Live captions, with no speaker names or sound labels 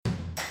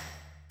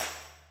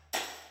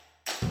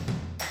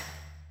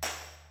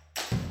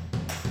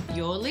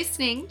You're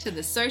listening to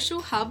the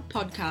Social Hub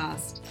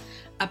podcast,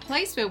 a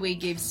place where we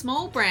give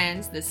small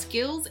brands the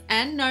skills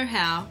and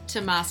know-how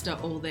to master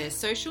all their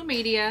social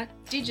media,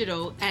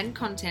 digital, and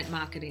content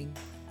marketing.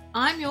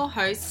 I'm your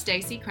host,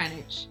 Stacey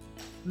Cranich,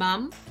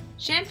 mum,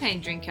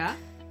 champagne drinker,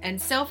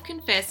 and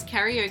self-confessed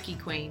karaoke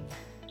queen.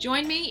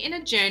 Join me in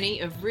a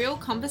journey of real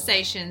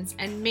conversations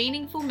and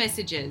meaningful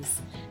messages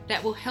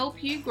that will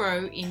help you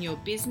grow in your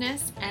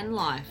business and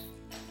life,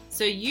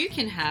 so you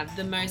can have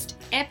the most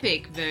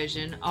epic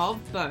version of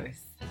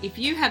both. If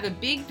you have a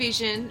big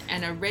vision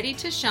and are ready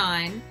to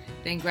shine,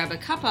 then grab a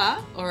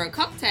cuppa or a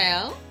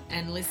cocktail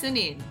and listen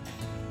in.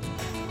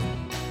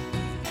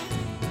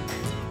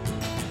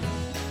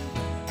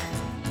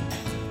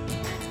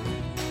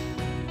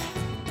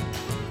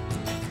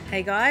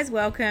 Hey guys,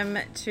 welcome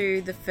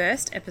to the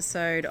first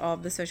episode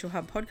of the Social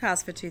Hub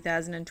podcast for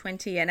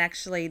 2020, and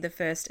actually the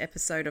first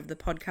episode of the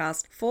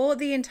podcast for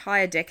the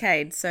entire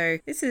decade. So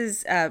this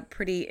is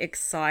pretty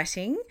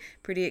exciting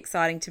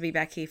to be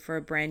back here for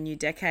a brand new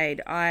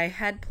decade. I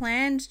had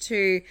planned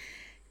to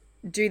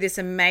do this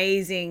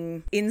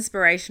amazing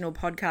inspirational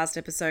podcast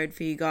episode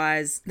for you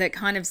guys that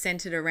kind of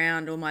centered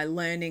around all my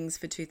learnings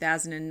for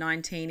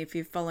 2019. If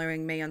you're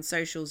following me on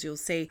socials, you'll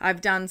see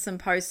I've done some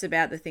posts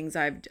about the things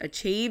I've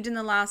achieved in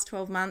the last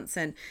 12 months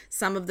and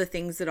some of the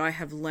things that I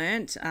have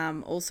learnt.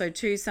 Also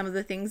too, some of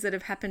the things that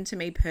have happened to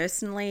me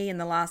personally in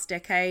the last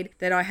decade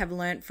that I have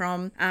learnt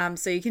from.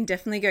 So you can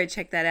definitely go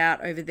check that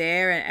out over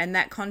there, and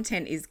that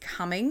content is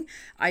coming.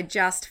 I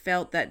just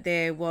felt that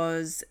there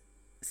was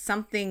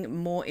something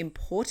more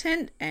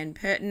important and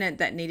pertinent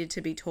that needed to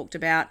be talked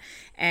about.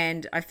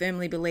 And I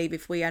firmly believe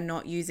if we are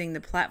not using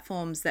the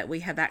platforms that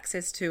we have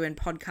access to, and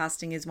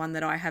podcasting is one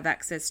that I have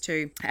access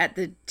to at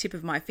the tip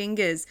of my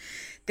fingers,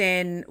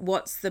 then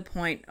what's the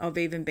point of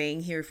even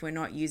being here if we're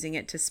not using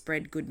it to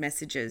spread good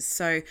messages?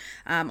 So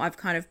I've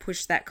kind of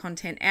pushed that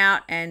content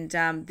out, and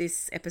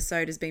this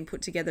episode has been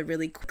put together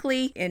really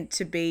quickly and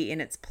to be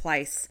in its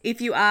place. If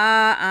you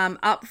are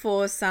up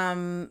for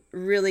some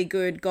really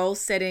good goal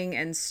setting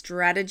and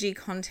strategy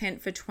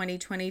content for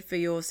 2020 for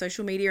your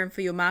social media and for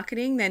your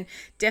marketing, then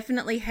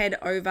definitely head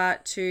over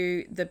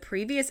to the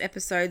previous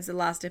episodes. The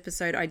last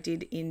episode I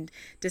did in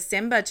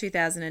December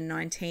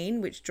 2019,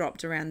 which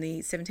dropped around the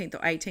 17th or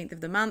 18th of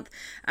the month,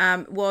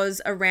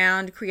 was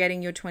around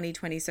creating your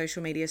 2020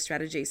 social media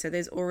strategy. So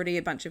there's already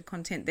a bunch of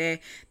content there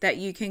that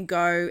you can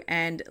go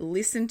and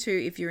listen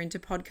to if you're into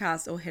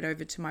podcasts, or head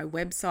over to my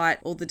website,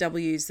 all the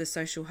W's,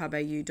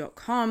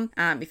 thesocialhubau.com.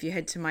 If you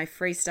head to my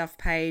free stuff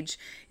page,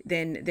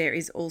 then there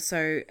is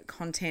also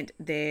content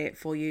there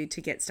for you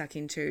to get stuck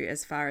into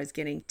as far as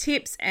getting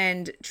tips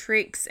and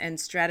tricks and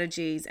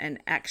strategies and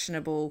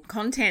actionable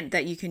content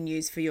that you can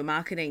use for your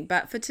marketing.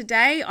 But for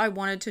today, I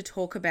wanted to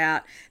talk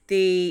about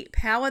the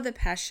power, the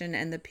passion,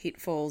 and the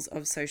pitfalls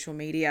of social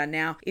media.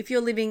 Now, if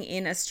you're living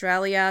in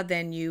Australia,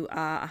 then you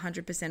are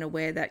 100%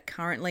 aware that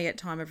currently at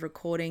time of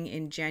recording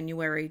in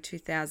January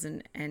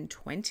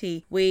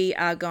 2020, we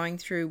are going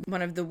through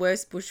one of the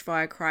worst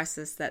bushfire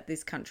crises that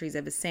this country's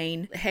ever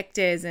seen.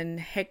 Hectares and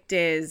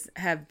hectares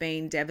have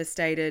been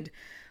devastated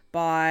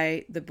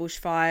by the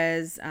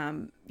bushfires.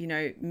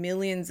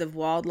 Millions of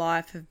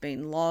wildlife have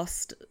been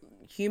lost.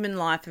 Human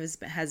life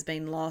has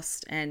been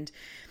lost, and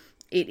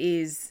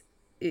it's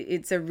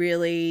a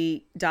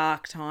really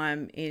dark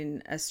time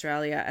in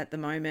Australia at the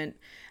moment,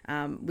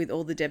 with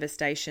all the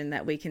devastation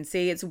that we can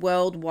see. It's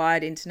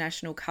worldwide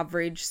international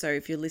coverage. So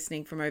if you're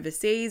listening from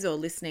overseas or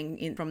listening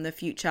in from the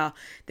future,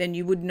 then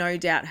you would no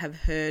doubt have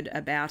heard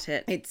about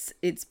it.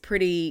 It's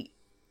pretty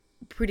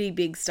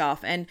big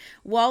stuff. And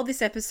while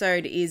this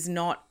episode is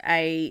not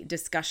a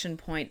discussion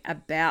point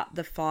about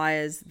the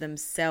fires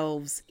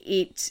themselves,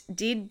 it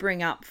did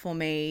bring up for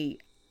me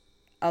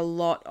a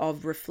lot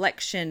of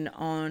reflection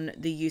on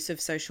the use of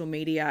social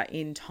media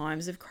in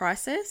times of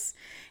crisis.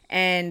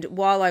 And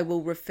while I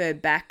will refer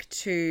back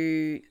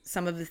to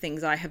some of the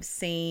things I have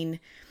seen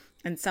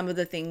and some of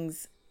the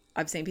things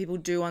I've seen people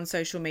do on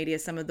social media,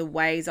 some of the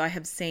ways I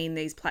have seen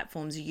these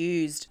platforms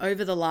used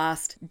over the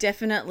last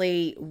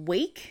definitely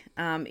week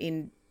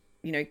in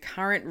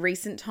current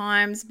recent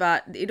times,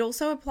 but it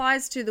also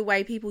applies to the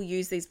way people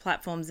use these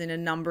platforms in a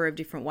number of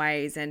different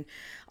ways. And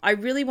I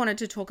really wanted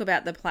to talk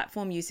about the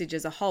platform usage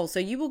as a whole. So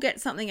you will get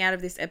something out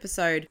of this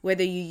episode,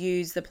 whether you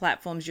use the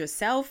platforms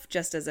yourself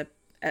just as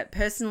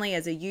personally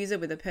as a user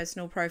with a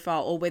personal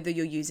profile, or whether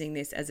you're using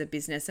this as a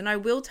business. And I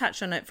will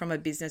touch on it from a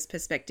business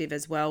perspective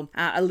as well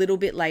a little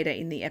bit later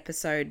in the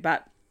episode.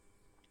 But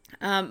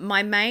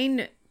my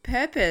main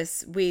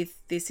purpose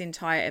with this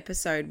entire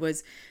episode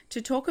was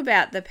to talk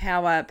about the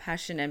power,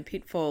 passion, and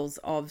pitfalls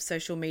of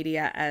social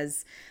media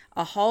as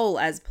a whole,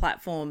 as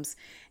platforms,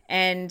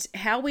 and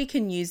how we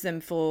can use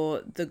them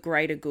for the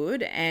greater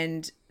good,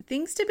 and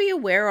things to be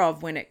aware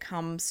of when it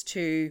comes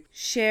to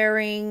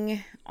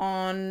sharing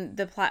on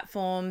the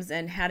platforms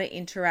and how to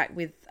interact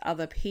with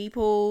other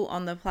people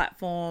on the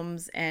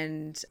platforms.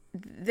 And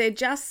they're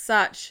just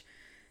such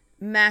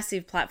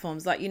massive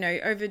platforms, like,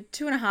 over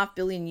 2.5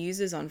 billion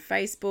users on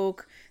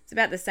Facebook, It's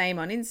about the same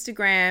on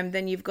Instagram.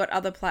 Then you've got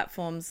other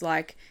platforms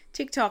like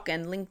TikTok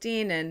and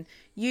LinkedIn and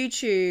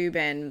YouTube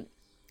and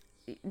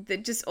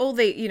just all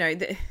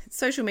the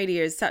social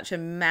media is such a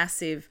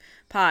massive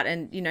part.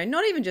 And,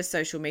 not even just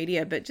social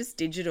media, but just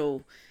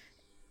digital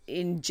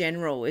in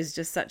general is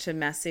just such a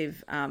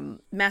massive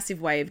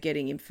way of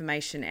getting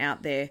information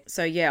out there.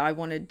 So yeah, I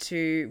wanted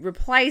to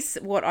replace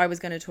what I was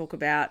going to talk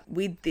about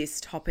with this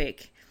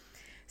topic.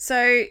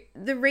 So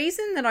the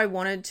reason that I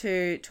wanted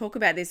to talk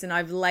about this, and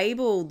I've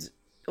labeled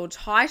or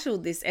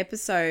titled this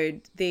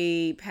episode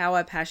The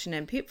Power, Passion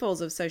and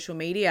Pitfalls of Social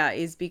Media,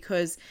 is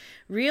because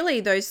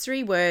really those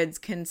three words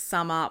can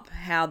sum up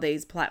how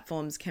these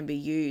platforms can be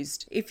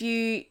used. If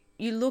you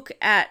look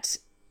at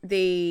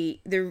the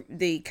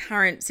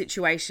current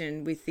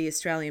situation with the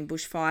Australian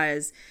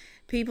bushfires,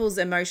 people's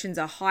emotions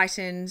are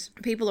heightened.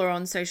 People are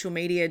on social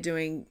media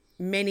doing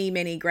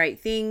many great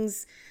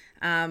things.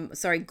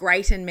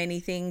 Great and many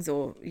things,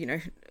 or,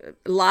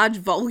 large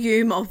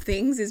volume of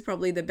things is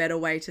probably the better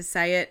way to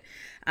say it.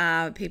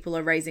 People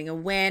are raising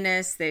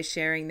awareness. They're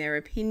sharing their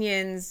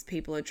opinions.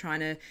 People are trying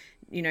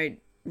to,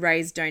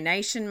 raise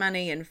donation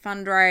money and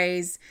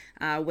fundraise.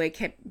 We're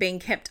being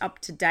kept up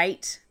to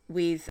date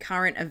with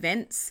current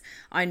events.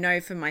 I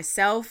know for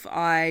myself,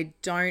 I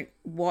don't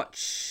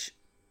watch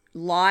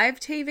live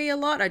TV a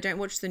lot. I don't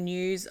watch the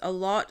news a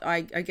lot.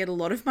 I get a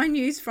lot of my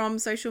news from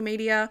social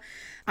media.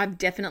 I've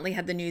definitely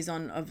had the news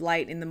on of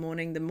late in the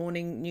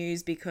morning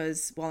news,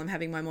 because while I'm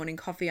having my morning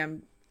coffee,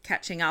 I'm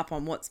catching up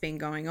on what's been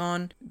going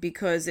on,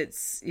 because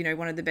it's,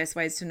 one of the best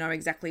ways to know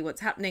exactly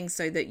what's happening,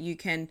 so that you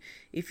can,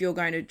 if you're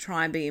going to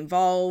try and be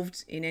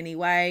involved in any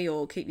way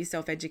or keep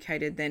yourself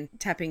educated, then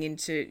tapping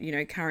into,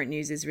 current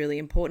news is really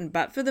important.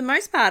 But for the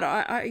most part,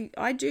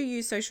 I do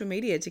use social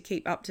media to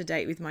keep up to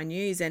date with my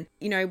news. And,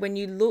 when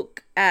you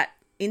look at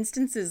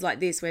instances like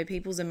this where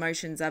people's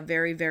emotions are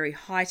very, very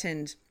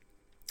heightened,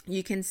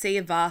 you can see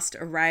a vast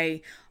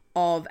array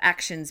of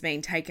actions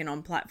being taken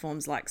on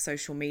platforms like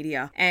social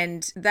media.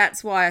 And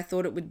that's why I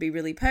thought it would be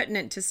really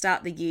pertinent to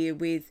start the year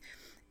with,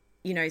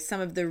 some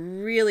of the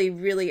really,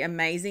 really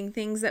amazing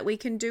things that we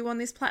can do on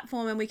this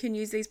platform and we can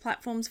use these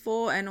platforms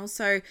for, and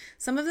also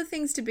some of the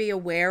things to be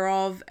aware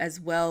of as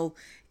well,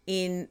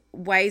 in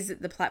ways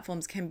that the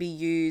platforms can be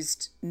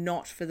used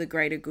not for the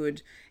greater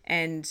good.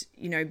 And,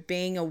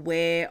 being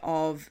aware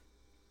of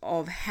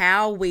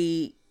how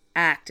we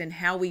act and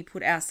how we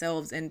put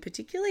ourselves, and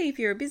particularly if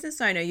you're a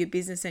business owner, your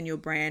business and your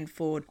brand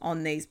forward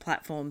on these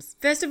platforms.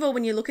 First of all,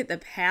 when you look at the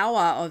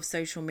power of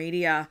social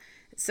media,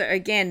 so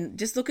again,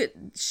 just look at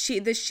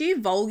the sheer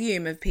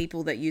volume of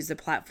people that use the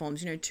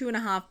platforms.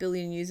 2.5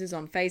 billion users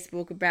on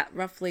Facebook, about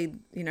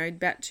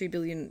 2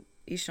 billion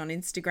ish on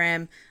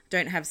Instagram.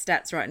 Don't have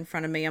stats right in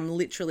front of me. I'm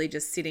literally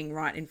just sitting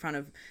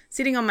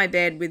on my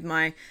bed with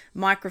my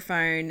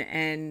microphone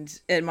and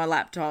my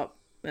laptop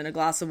and a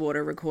glass of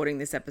water, recording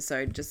this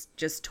episode,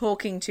 just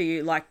talking to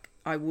you like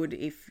I would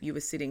if you were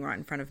sitting right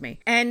in front of me.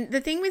 And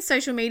the thing with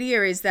social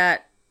media is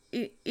that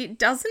it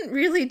doesn't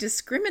really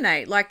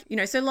discriminate.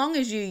 So long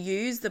as you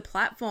use the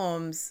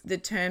platforms, the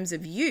terms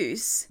of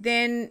use,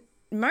 then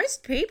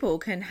most people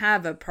can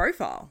have a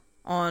profile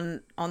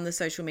on the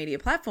social media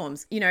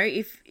platforms.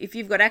 If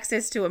you've got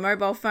access to a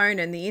mobile phone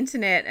and the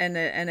internet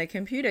and a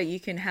computer,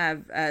 you can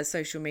have a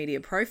social media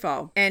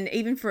profile. And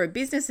even for a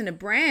business and a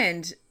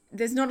brand,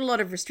 there's not a lot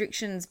of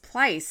restrictions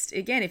placed.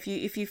 Again, if you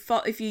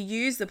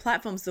use the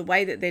platforms the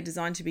way that they're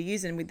designed to be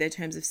used and with their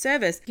terms of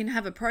service, you can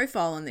have a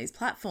profile on these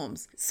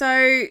platforms. So,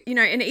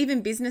 and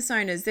even business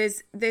owners,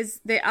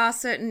 there are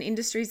certain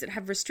industries that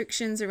have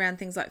restrictions around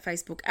things like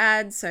Facebook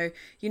ads. So,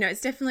 it's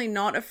definitely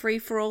not a free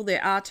for all.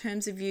 There are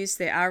terms of use.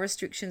 There are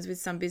restrictions with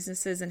some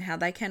businesses and how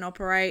they can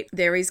operate.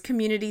 There is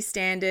community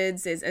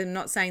standards. I'm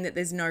not saying that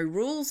there's no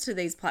rules to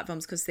these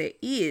platforms, because there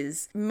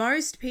is.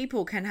 Most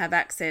people can have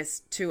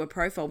access to a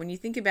profile. When you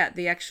think about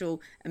the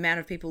actual amount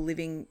of people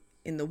living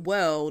in the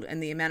world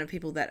and the amount of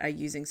people that are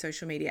using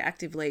social media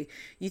actively,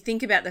 you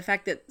think about the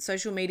fact that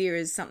social media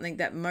is something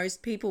that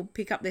most people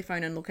pick up their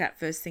phone and look at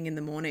first thing in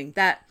the morning.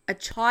 That a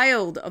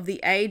child of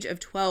the age of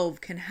 12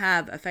 can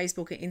have a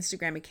Facebook or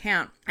Instagram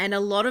account. And a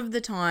lot of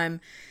the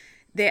time,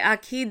 there are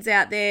kids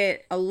out there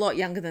a lot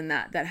younger than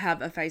that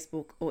have a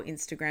Facebook or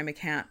Instagram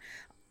account.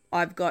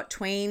 I've got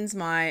tweens.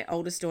 My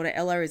oldest daughter,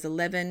 Ella, is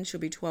 11.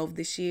 She'll be 12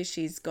 this year.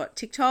 She's got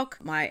TikTok.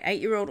 My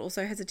 8-year-old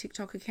also has a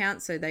TikTok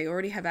account. So they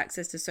already have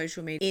access to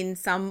social media in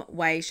some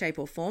way, shape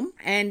or form.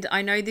 And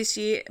I know this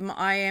year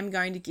I am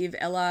going to give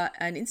Ella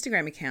an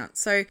Instagram account.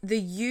 So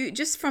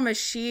just from a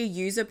sheer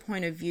user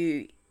point of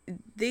view,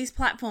 these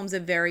platforms are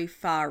very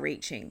far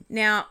reaching.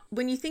 Now,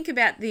 when you think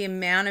about the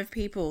amount of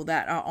people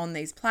that are on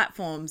these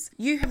platforms,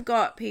 you have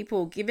got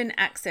people given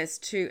access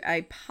to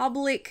a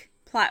public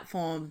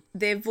platform.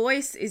 Their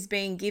voice is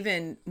being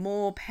given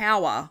more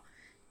power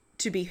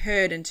to be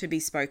heard and to be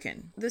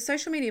spoken. The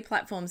social media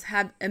platforms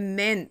have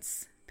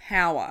immense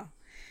power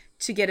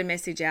to get a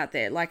message out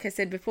there. Like I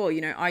said before,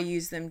 I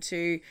use them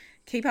to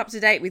keep up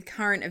to date with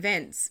current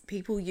events.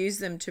 People use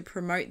them to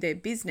promote their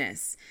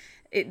business.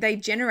 they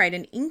generate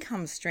an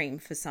income stream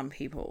for some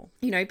people.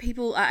 You know,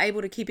 people are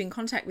able to keep in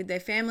contact with their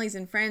families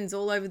and friends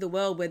all over the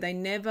world where they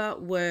never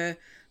were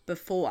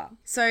before.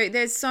 So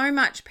there's so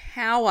much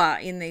power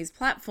in these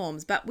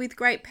platforms, but with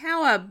great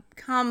power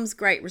comes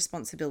great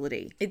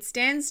responsibility. It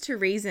stands to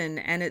reason,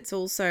 and it's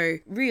also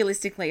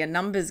realistically a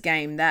numbers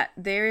game, that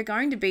there are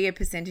going to be a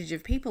percentage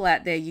of people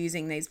out there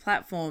using these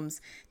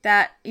platforms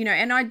that, you know,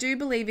 and I do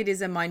believe it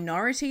is a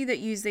minority that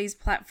use these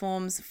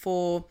platforms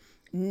for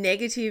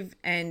negative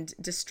and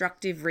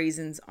destructive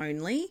reasons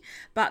only,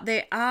 but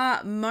there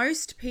are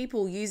most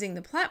people using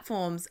the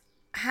platforms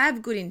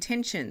have good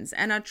intentions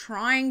and are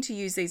trying to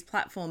use these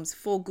platforms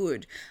for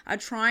good, are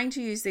trying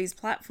to use these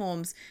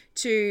platforms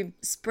to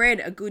spread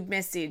a good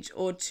message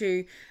or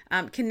to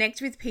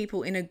connect with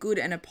people in a good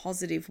and a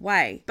positive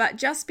way. But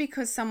just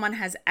because someone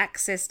has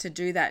access to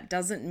do that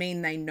doesn't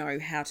mean they know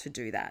how to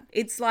do that.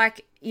 It's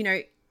like, you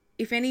know,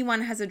 if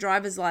anyone has a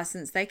driver's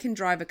license, they can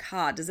drive a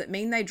car. Does it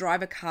mean they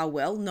drive a car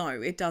well? No,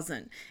 it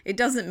doesn't. It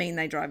doesn't mean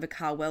they drive a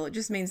car well. It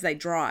just means they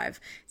drive.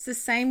 It's the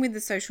same with the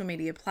social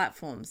media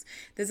platforms.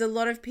 There's a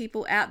lot of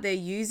people out there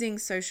using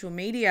social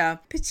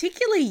media,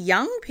 particularly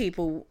young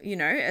people, you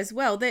know, as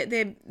well.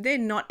 They're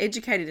not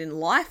educated in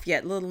life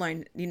yet, let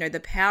alone, you know,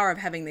 the power of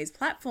having these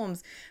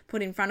platforms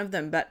put in front of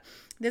them. But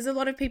there's a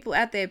lot of people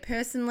out there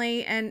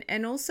personally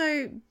and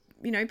also,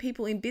 you know,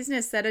 people in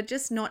business that are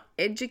just not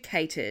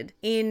educated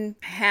in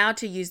how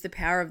to use the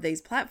power of these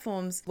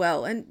platforms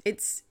well. And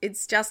it's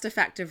just a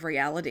fact of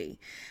reality.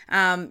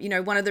 You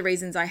know, one of the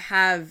reasons I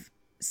have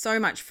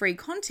so much free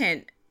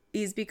content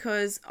is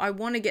because I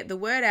want to get the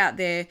word out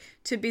there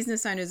to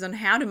business owners on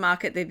how to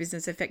market their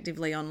business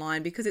effectively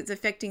online, because it's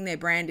affecting their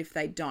brand if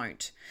they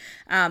don't.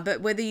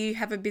 But whether you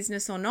have a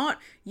business or not,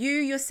 you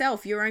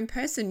yourself, your own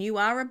person, you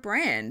are a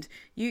brand.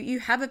 You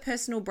have a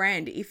personal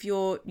brand. If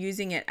you're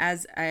using it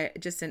as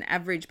just an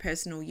average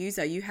personal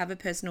user, you have a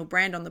personal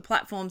brand on the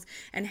platforms,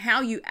 and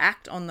how you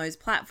act on those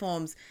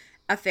platforms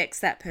affects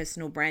that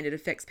personal brand. It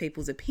affects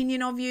people's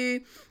opinion of you.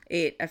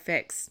 It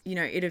affects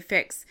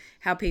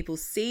how people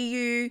see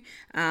you.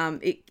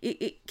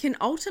 It can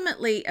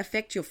ultimately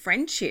affect your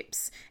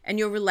friendships and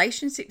your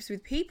relationships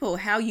with people,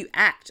 how you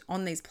act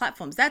on these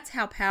platforms. That's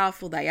how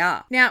powerful they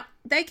are. Now,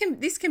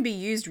 this can be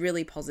used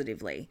really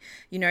positively.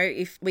 You know,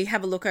 if we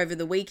have a look over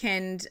the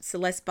weekend,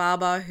 Celeste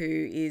Barber,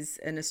 who is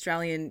an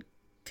Australian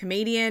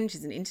comedian,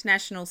 she's an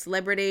international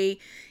celebrity.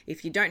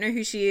 If you don't know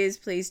who she is,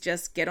 please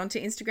just get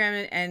onto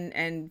Instagram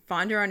and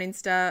find her on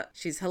Insta.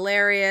 She's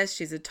hilarious.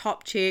 She's a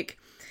top chick.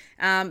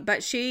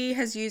 But she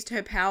has used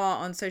her power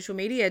on social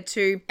media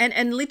to,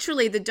 and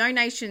literally the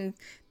donation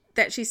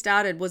that she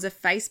started was a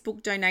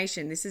Facebook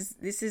donation. This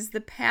is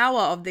the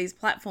power of these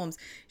platforms.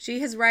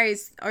 She has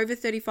raised over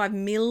 $35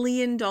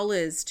 million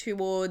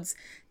towards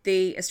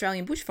the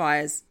Australian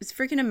bushfires. It's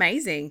freaking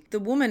amazing. The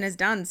woman has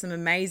done some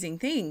amazing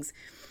things.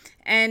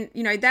 And,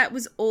 you know, that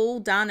was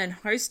all done and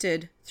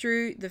hosted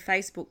through the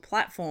Facebook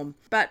platform.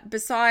 But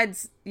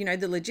besides, you know,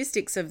 the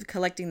logistics of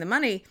collecting the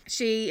money,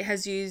 she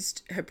has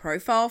used her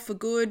profile for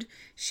good.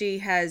 She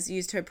has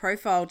used her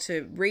profile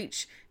to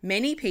reach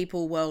many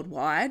people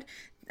worldwide,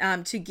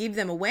 to give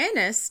them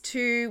awareness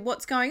to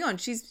what's going on.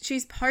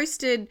 She's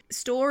posted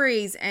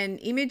stories and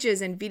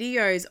images and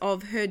videos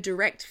of her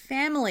direct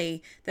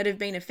family that have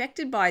been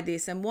affected by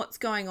this and what's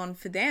going on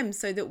for them,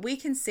 so that we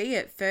can see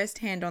it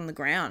firsthand on the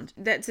ground.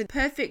 That's a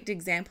perfect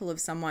example of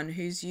someone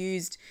who's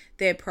used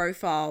their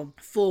profile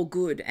for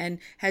good and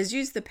has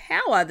used the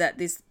power that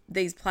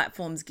these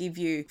platforms give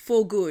you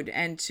for good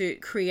and to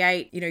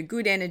create, you know,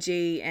 good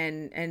energy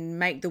and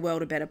make the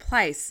world a better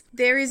place.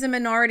 There is a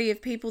minority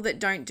of people that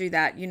don't do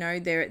that. You know,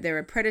 there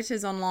are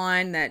predators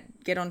online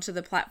that get onto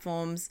the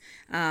platforms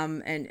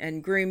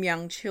and groom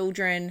young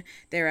children.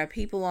 There are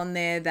people on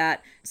there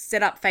that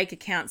set up fake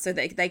accounts so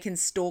that they can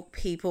stalk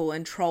people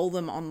and troll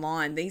them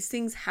online. These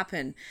things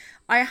happen.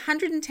 I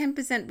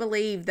 110%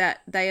 believe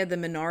that they are the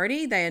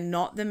minority. They are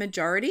not the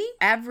majority.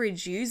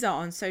 Average user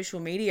on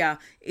social media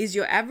is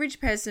your average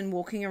person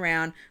walking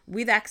around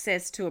with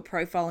access to a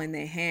profile in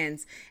their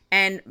hands.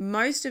 And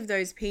most of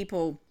those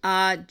people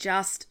are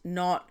just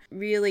not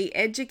really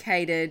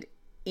educated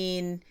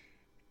in,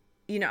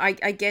 you know, I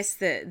guess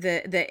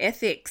the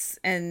ethics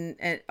and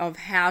of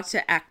how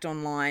to act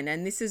online.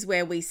 And this is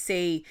where we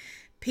see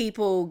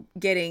people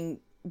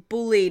getting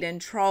bullied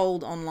and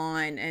trolled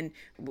online, and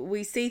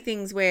we see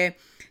things where,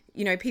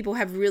 you know, people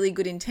have really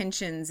good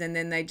intentions and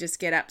then they just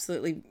get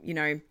absolutely, you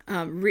know,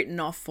 written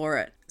off for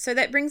it. So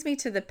that brings me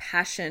to the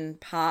passion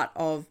part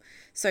of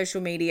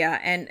social media.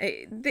 And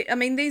I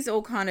mean, these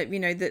all kind of, you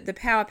know, the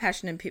power,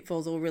 passion and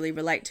pitfalls all really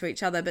relate to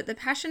each other. But the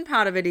passion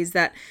part of it is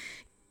that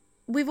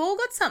we've all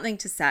got something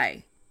to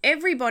say.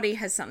 Everybody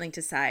has something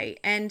to say.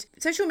 And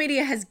social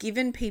media has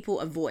given people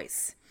a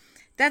voice.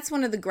 that's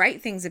one of the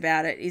great things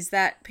about it, is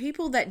that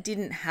people that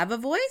didn't have a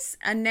voice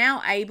are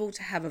now able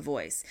to have a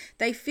voice.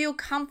 They feel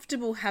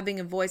comfortable having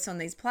a voice on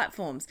these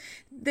platforms.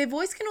 Their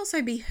voice can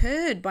also be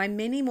heard by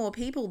many more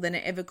people than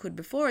it ever could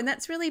before, and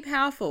that's really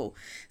powerful.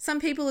 Some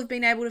people have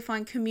been able to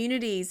find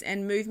communities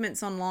and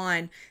movements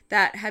online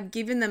that have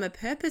given them a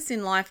purpose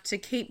in life to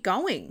keep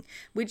going,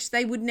 which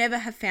they would never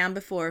have found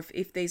before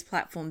if these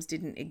platforms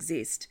didn't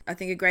exist. I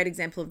think a great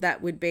example of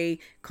that would be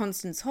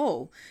Constance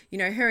Hall. You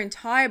know, her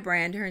entire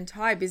brand, her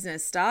entire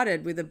business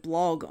started with a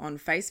blog on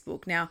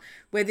Facebook. Now,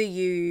 whether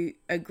you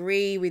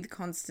agree with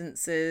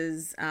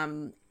Constance's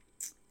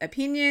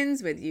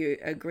opinions, whether you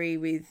agree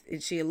with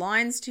if she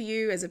aligns to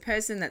you as a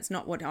person, that's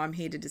not what I'm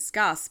here to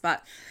discuss,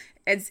 but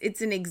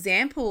it's an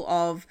example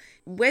of,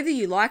 whether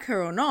you like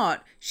her or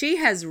not, she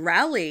has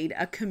rallied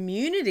a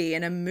community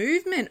and a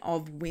movement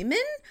of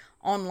women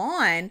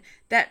online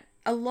that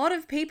a lot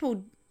of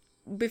people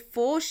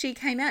before she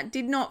came out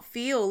did not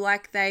feel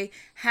like they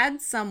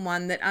had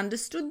someone that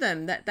understood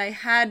them, that they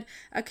had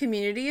a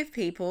community of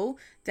people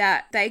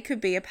that they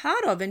could be a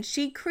part of. And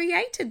she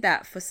created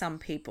that for some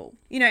people,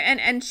 you know,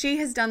 and she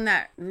has done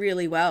that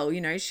really well.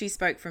 You know, she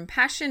spoke from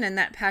passion, and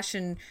that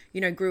passion,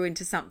 you know, grew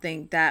into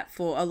something that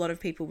for a lot of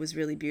people was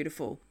really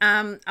beautiful.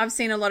 I've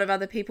seen a lot of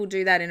other people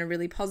do that in a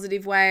really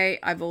positive way.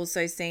 I've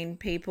also seen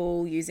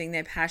people using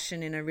their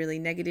passion in a really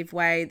negative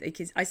way,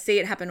 because I see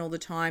it happen all the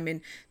time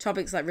in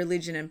topics like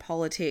religion and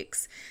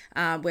politics,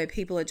 where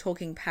people are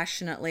talking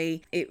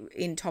passionately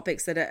in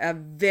topics that are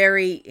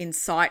very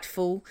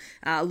insightful,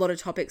 a lot of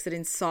topics that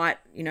incite,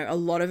 you know, a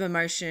lot of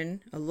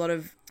emotion, a lot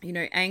of, you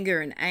know, anger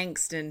and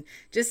angst, and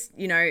just,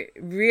 you know,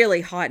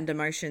 really heightened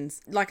emotions.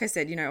 Like I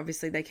said, you know,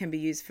 obviously they can be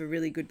used for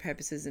really good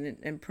purposes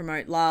and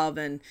promote love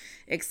and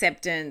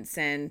acceptance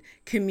and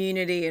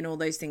community and all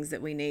those things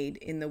that we need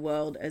in the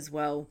world as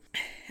well.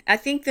 I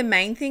think the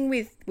main thing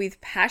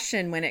with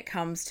passion when it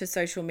comes to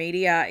social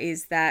media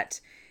is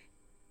that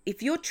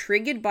if you're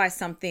triggered by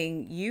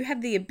something, you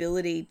have the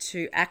ability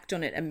to act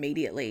on it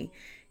immediately.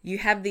 You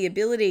have the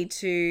ability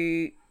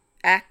to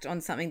act on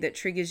something that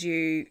triggers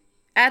you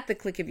at the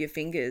click of your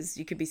fingers.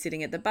 You could be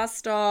sitting at the bus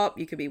stop,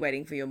 you could be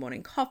waiting for your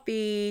morning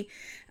coffee,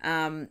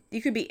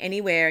 you could be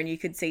anywhere and you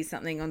could see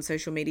something on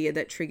social media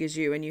that triggers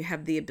you, and you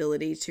have the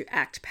ability to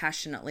act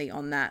passionately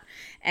on that.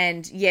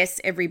 And yes,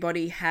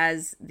 everybody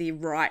has the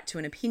right to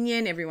an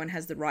opinion, everyone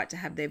has the right to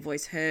have their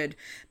voice heard,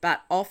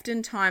 but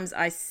oftentimes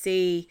I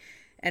see,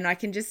 and I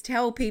can just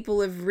tell, people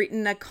have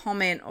written a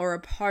comment or a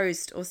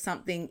post or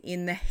something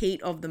in the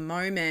heat of the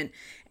moment,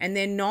 and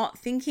they're not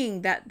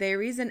thinking that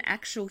there is an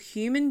actual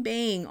human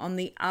being on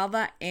the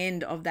other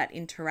end of that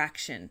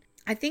interaction.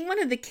 I think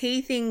one of the key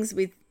things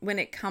when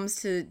it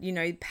comes to, you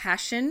know,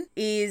 passion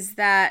is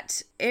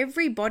that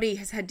everybody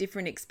has had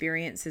different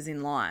experiences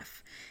in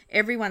life.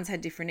 Everyone's had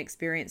different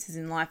experiences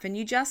in life, and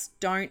you just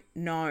don't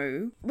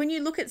know. When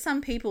you look at some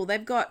people,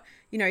 they've got,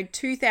 you know,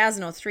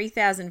 2,000 or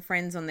 3,000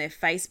 friends on their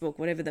Facebook,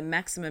 whatever the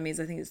maximum is.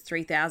 I think it's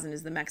 3,000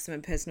 is the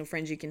maximum personal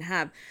friends you can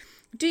have.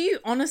 Do you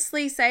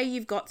honestly say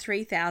you've got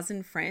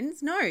 3,000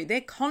 friends? No, they're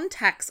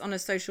contacts on a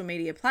social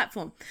media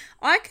platform.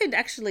 I could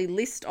actually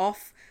list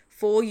off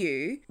for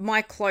you my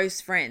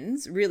close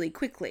friends really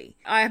quickly.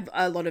 I have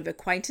a lot of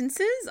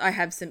acquaintances. I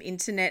have some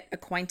internet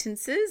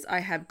acquaintances.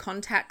 I have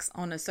contacts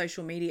on a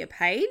social media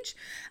page.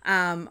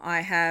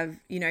 I have,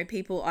 you know,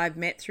 people I've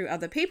met through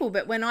other people.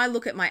 But when I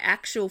look at my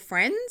actual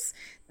friends,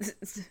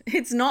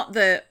 it's not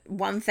the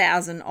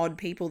 1,000 odd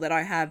people that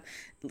I have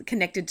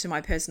connected to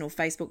my personal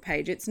Facebook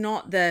page. It's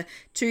not the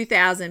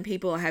 2,000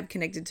 people I have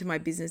connected to my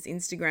business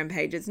Instagram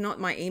page. It's not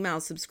my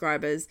email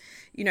subscribers.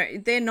 You know,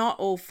 they're not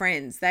all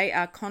friends. They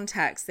are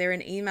contacts. They're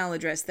an email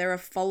address. They're a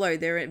follow.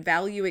 They're a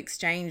value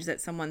exchange that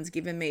someone's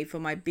given me for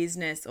my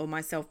business or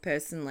myself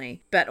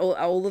personally. But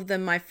all of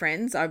them my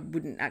friends? I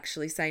wouldn't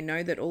actually say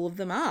no that all of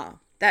them are.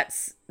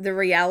 That's the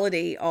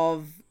reality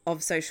of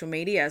social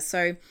media.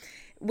 So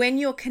when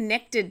you're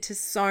connected to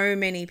so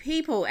many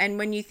people, and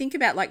when you think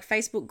about like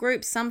Facebook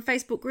groups, some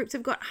Facebook groups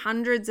have got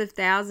hundreds of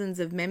thousands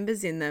of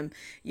members in them.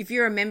 If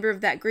you're a member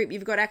of that group,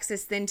 you've got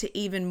access then to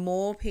even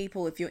more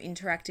people if you're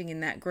interacting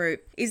in that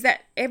group. Is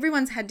that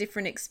everyone's had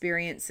different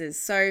experiences.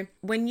 So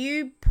when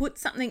you put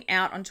something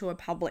out onto a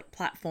public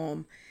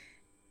platform,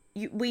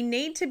 we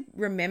need to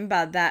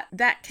remember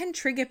that can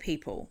trigger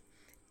people.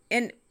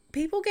 And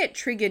people get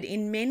triggered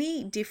in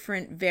many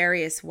different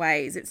various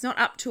ways. It's not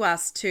up to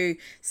us to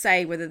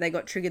say whether they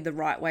got triggered the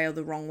right way or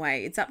the wrong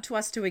way. It's up to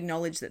us to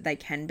acknowledge that they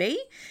can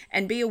be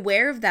and be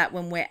aware of that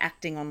when we're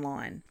acting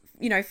online.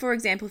 You know, for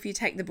example, if you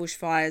take the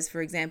bushfires,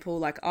 for example,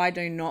 like I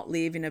do not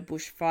live in a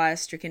bushfire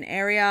stricken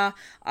area.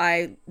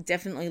 I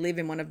definitely live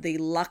in one of the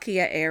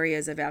luckier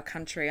areas of our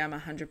country. I'm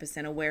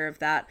 100% aware of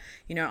that.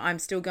 You know, I'm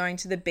still going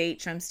to the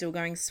beach. I'm still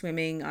going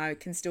swimming. I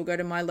can still go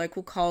to my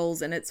local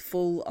Coles and it's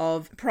full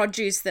of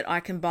produce that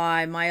I can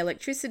buy. My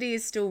electricity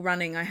is still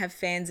running. I have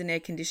fans and air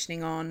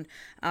conditioning on.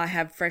 I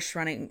have fresh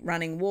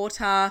running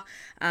water.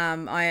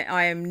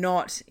 I am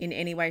not in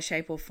any way,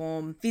 shape or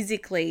form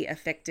physically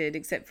affected,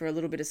 except for a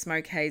little bit of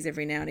smoke haze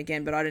every now and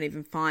again, but I don't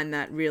even find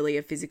that really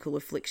a physical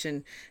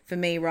affliction for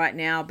me right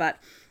now. But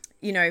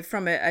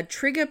from a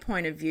trigger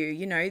point of view,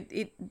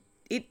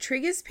 it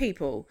triggers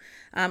people.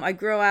 I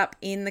grew up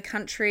in the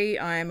country.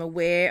 I am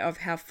aware of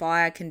how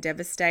fire can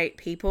devastate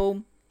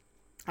people.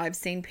 I've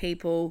seen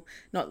people,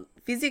 not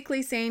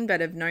physically seen,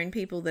 but have known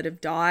people that have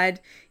died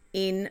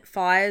in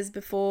fires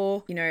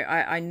before.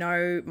 I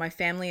know my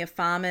family are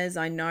farmers.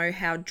 I know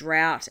how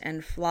drought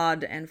and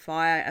flood and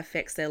fire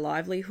affects their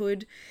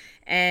livelihood.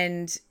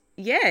 And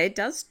yeah, it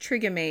does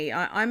trigger me.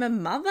 I'm a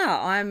mother.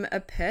 I'm a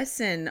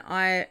person.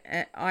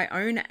 I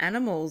own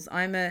animals.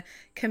 I'm a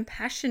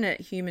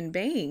compassionate human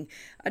being.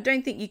 I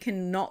don't think you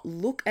can not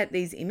look at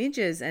these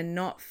images and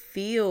not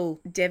feel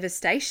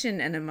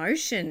devastation and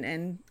emotion.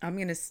 And I'm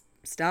going to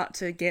start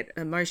to get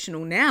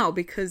emotional now,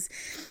 because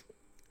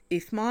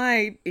if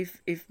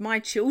my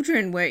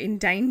children were in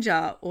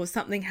danger or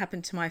something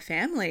happened to my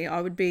family,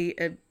 I would be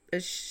a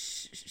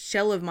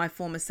shell of my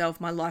former self.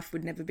 My life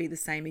would never be the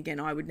same again.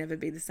 I would never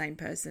be the same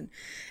person.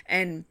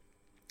 And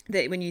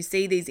that when you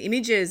see these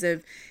images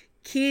of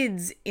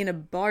kids in a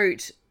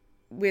boat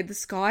where the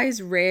sky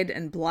is red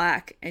and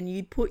black, and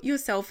you put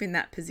yourself in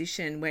that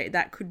position where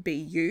that could be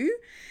you,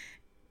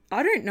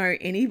 I don't know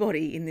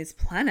anybody in this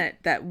planet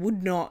that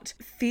would not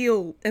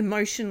feel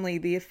emotionally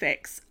the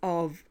effects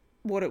of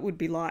what it would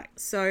be like.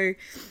 So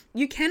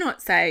you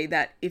cannot say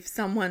that if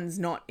someone's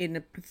not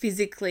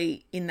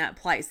physically in that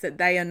place, that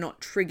they are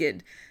not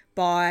triggered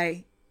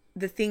by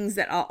the things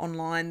that are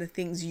online, the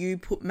things you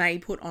may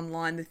put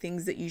online, the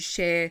things that you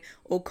share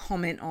or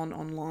comment on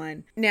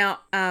online. Now,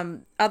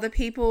 other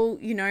people,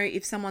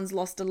 if someone's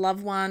lost a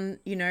loved one,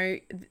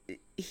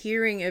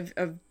 hearing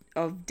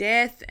of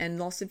death and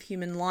loss of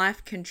human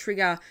life can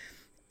trigger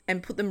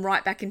and put them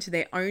right back into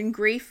their own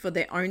grief for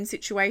their own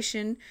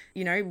situation,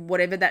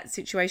 whatever that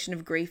situation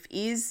of grief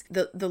is.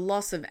 The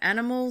loss of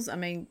animals,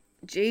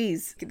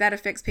 that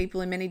affects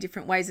people in many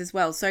different ways as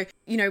well. So,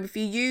 if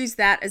you use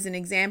that as an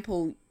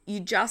example, you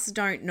just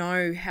don't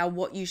know how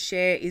what you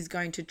share is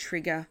going to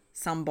trigger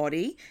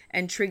somebody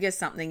and trigger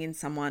something in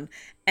someone.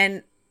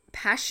 And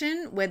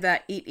passion, whether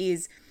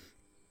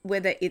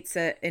it's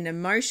an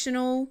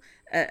emotional,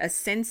 a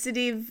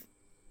sensitive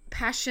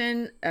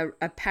passion,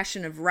 a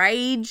passion of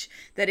rage,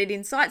 that it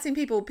incites in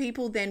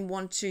people then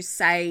want to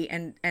say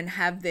and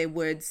have their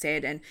words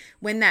said. And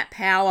when that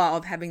power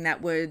of having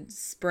that word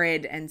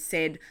spread and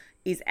said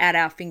is at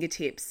our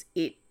fingertips,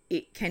 it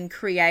can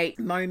create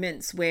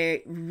moments where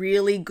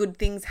really good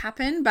things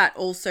happen, but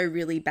also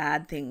really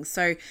bad things.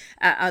 So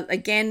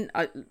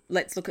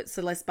let's look at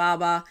Celeste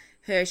Barber,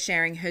 her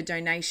sharing her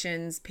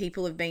donations.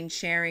 People have been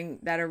sharing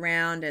that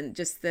around, and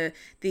just the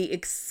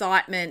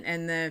excitement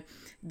and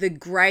the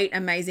great,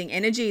 amazing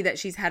energy that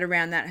she's had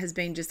around that has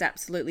been just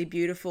absolutely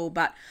beautiful.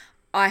 But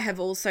I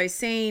have also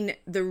seen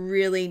the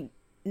really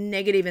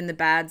negative and the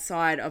bad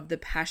side of the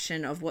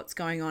passion of what's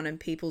going on in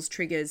people's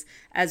triggers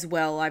as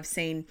well. I've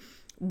seen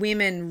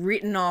women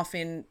written off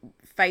in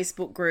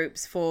Facebook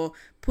groups for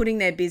putting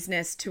their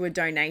business to a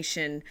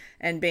donation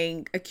and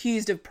being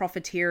accused of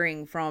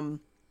profiteering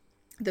from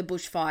the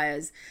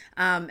bushfires.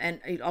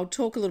 And I'll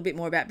talk a little bit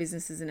more about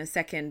businesses in a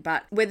second,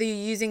 but whether you're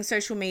using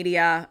social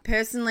media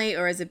personally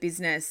or as a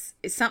business,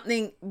 if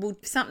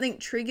something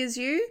triggers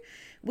you,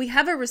 we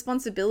have a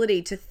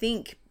responsibility to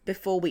think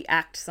before we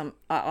act,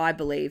 I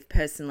believe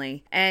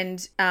personally.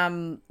 And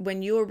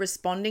when you're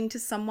responding to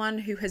someone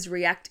who has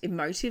reacted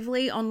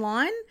emotively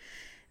online,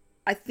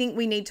 I think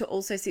we need to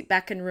also sit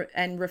back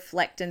and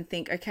reflect and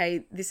think,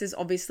 okay, this has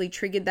obviously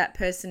triggered that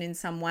person in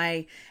some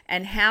way,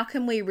 and how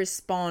can we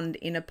respond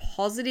in a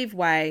positive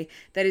way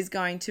that is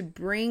going to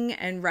bring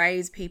and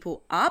raise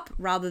people up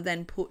rather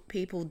than put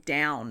people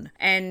down.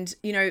 And,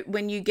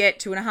 when you get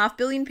 2.5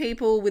 billion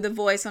people with a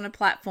voice on a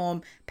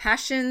platform,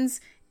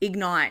 passions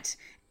ignite,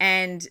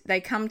 and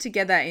they come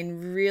together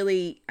in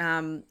really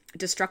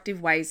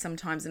destructive ways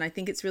sometimes. And I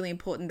think it's really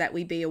important that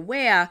we be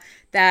aware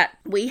that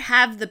we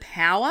have the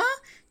power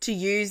to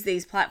use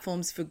these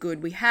platforms for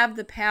good. We have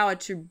the power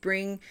to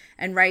bring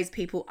and raise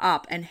people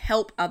up and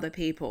help other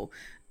people.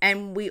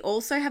 And we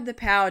also have the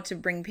power to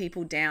bring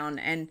people down.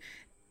 And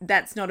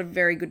that's not a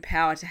very good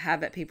power to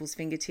have at people's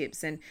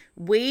fingertips. And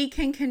we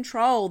can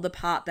control the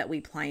part that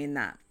we play in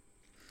that.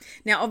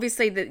 Now,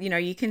 obviously,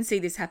 you can see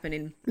this happen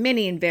in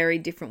many and very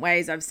different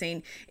ways. I've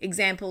seen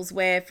examples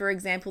where, for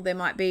example, there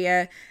might be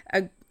a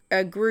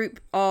group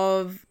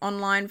of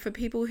online for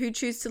people who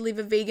choose to live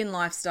a vegan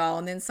lifestyle,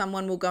 and then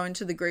someone will go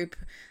into the group,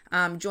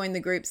 join the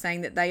group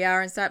saying that they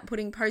are, and start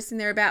putting posts in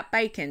there about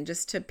bacon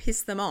just to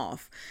piss them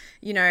off.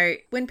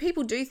 When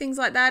people do things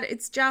like that,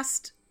 it's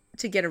just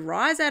to get a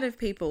rise out of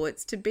people.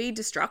 It's to be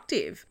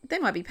destructive. They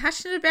might be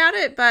passionate about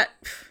it, but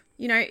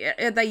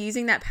are they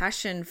using that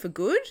passion for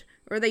good,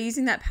 or are they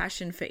using that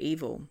passion for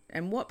evil?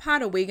 And what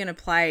part are we going to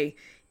play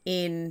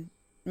in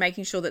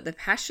making sure that the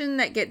passion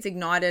that gets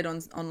ignited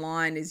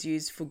online is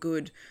used for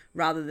good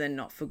rather than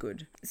not for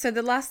good? So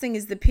the last thing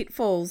is the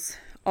pitfalls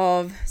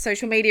of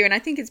social media. And I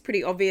think it's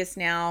pretty obvious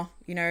now,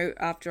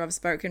 after I've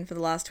spoken for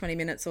the last 20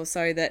 minutes or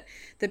so, that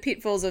the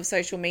pitfalls of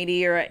social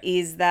media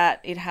is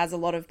that it has a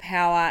lot of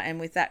power, and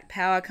with that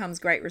power comes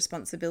great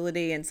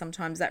responsibility. And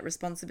sometimes that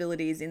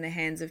responsibility is in the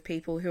hands of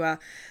people who are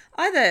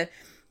either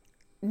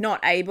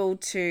not able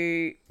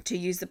to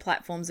use the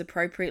platforms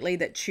appropriately,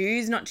 that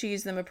choose not to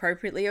use them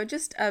appropriately, or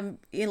just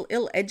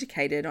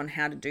ill-educated on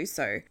how to do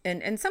so.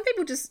 And some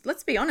people just,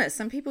 let's be honest,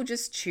 some people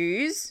just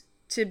choose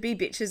to be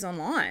bitches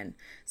online.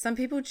 Some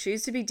people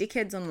choose to be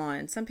dickheads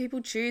online. Some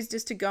people choose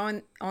just to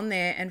go on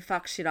there and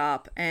fuck shit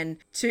up and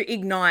to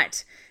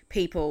ignite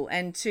people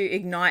and to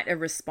ignite a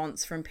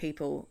response from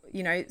people.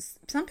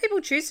 Some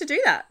people choose to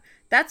do that.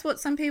 That's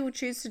what some people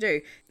choose to do.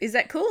 Is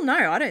that cool?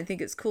 No, I don't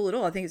think it's cool at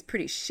all. I think it's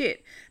pretty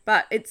shit.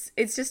 But it's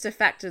just a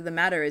fact of the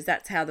matter is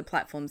that's how the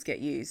platforms get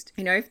used.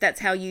 If that's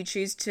how you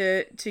choose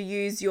to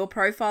use your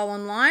profile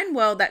online,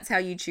 well, that's how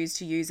you choose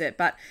to use it.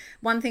 But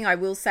one thing I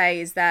will say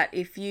is that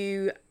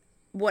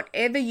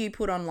whatever you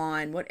put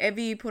online,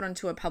 whatever you put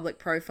onto a public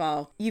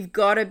profile, you've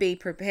got to be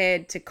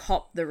prepared to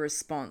cop the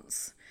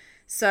response.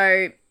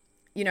 So,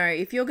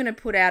 if you're going to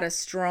put out a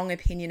strong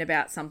opinion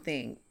about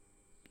something,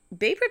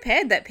 be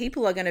prepared that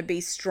people are going to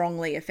be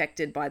strongly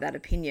affected by that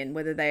opinion,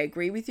 whether they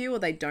agree with you or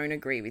they don't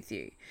agree with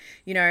you.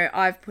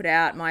 I've put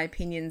out my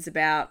opinions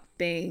about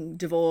being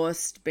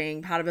divorced,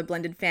 being part of a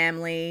blended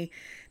family,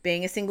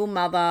 being a single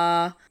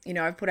mother.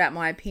 I've put out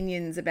my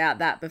opinions about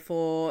that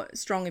before,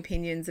 strong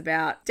opinions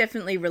about,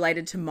 definitely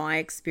related to my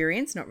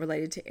experience, not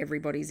related to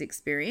everybody's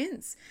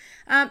experience.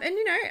 I've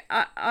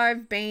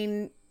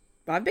been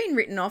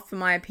written off for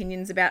my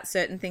opinions about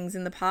certain things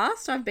in the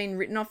past. I've been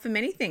written off for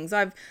many things.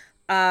 I've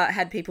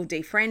had people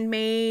defriend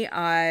me.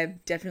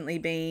 I've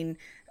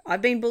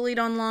been bullied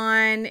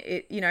online,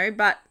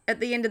 but at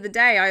the end of the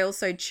day, I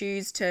also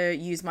choose to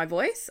use my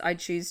voice. I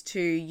choose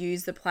to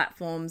use the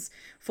platforms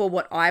for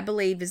what I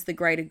believe is the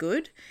greater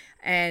good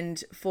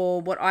and for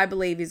what I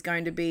believe is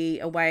going to be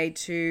a way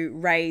to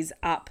raise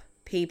up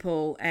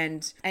people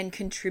and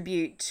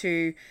contribute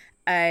to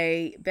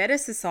a better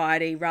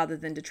society rather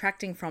than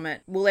detracting from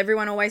it. Will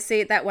everyone always see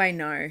it that way?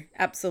 No,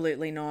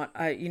 absolutely not.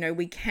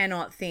 We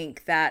cannot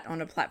think that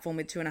on a platform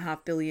with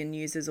 2.5 billion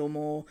users or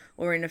more,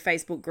 or in a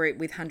Facebook group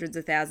with hundreds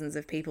of thousands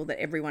of people, that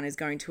everyone is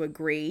going to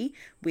agree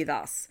with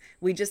us.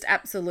 We just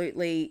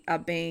absolutely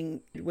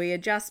we are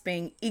just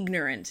being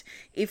ignorant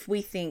if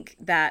we think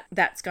that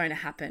that's going to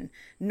happen.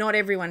 Not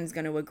everyone is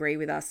going to agree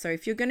with us. So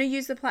if you're going to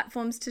use the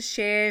platforms to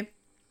share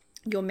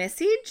your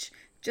message,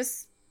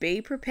 just be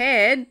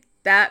prepared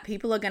that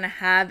people are going to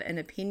have an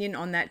opinion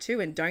on that too,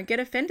 and don't get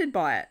offended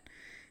by it.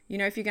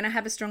 If you're going to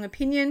have a strong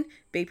opinion,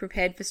 be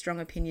prepared for strong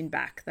opinion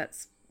back.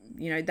 That's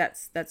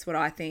what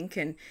I think.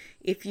 And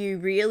if you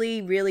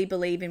really, really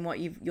believe in what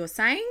you're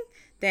saying,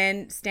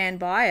 then stand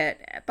by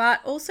it.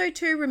 But also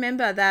to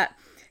remember that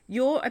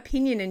your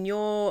opinion and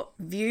your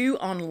view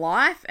on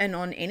life and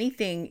on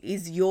anything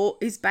is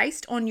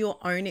based on your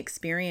own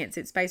experience.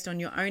 It's based on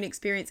your own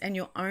experience and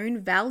your own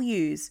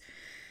values.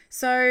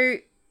 So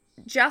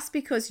just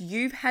because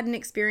you've had an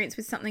experience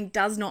with something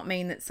does not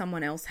mean that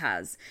someone else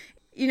has.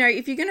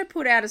 If you're going to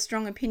put out a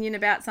strong opinion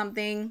about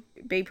something,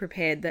 be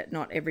prepared that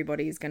not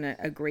everybody is going to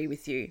agree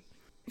with you.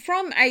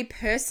 From a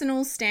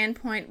personal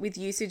standpoint with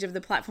usage of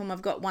the platform,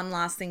 I've got one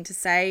last thing to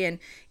say. And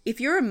if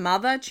you're a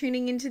mother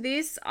tuning into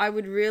this, I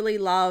would really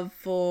love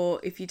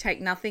if you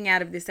take nothing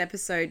out of this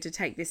episode, to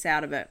take this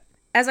out of it.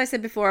 As I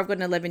said before, I've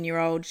got an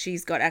 11-year-old.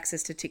 She's got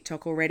access to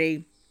TikTok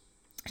already.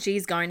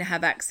 She's going to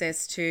have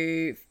access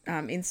to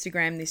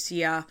Instagram this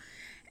year.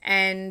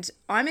 And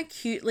I'm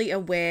acutely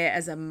aware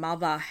as a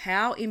mother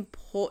how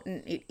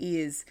important it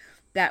is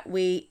that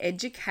we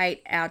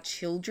educate our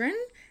children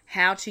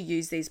how to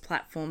use these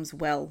platforms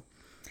well.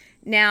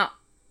 Now,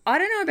 I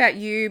don't know about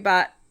you,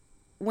 but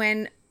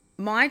when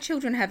my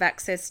children have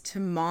access to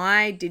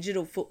my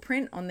digital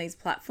footprint on these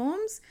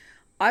platforms,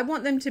 I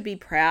want them to be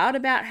proud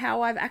about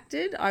how I've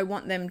acted. I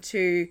want them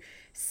to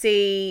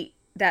see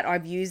that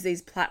I've used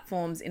these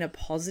platforms in a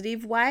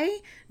positive way,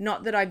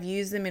 not that I've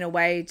used them in a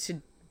way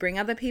to bring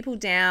other people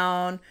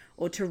down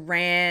or to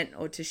rant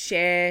or to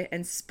share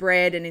and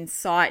spread and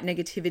incite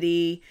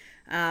negativity.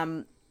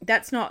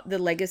 That's not the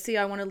legacy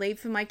I want to leave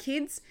for my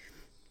kids.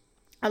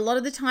 A lot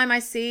of the time I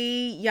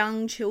see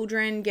young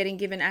children getting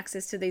given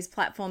access to these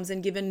platforms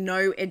and given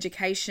no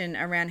education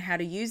around how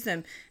to use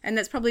them. And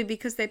that's probably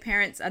because their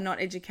parents are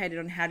not educated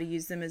on how to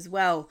use them as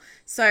well.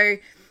 So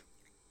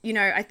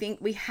I think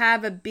we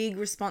have a big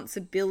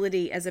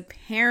responsibility as a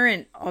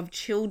parent of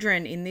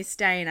children in this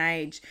day and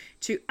age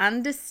to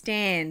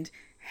understand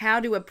how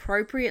to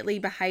appropriately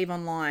behave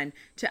online,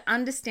 to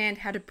understand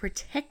how to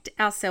protect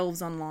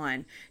ourselves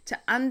online, to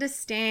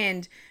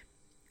understand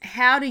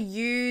how to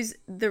use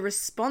the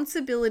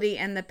responsibility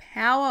and the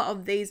power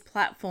of these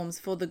platforms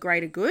for the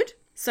greater good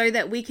so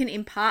that we can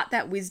impart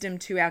that wisdom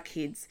to our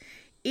kids.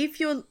 If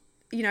you're,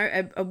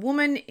 a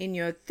woman in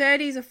your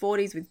 30s or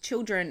 40s with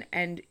children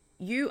and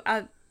you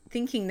are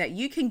thinking that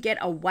you can get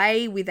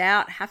away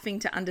without having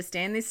to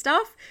understand this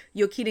stuff,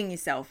 you're kidding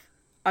yourself.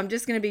 I'm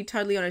just going to be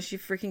totally honest, you're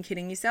freaking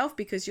kidding yourself,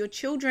 because your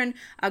children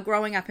are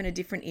growing up in a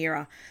different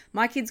era.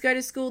 My kids go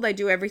to school, they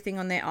do everything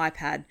on their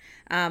iPad.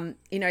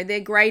 They're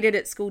graded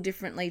at school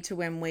differently to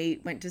when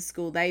we went to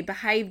school. They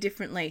behave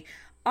differently.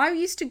 I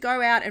used to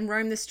go out and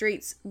roam the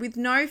streets with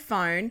no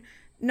phone,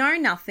 no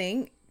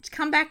nothing,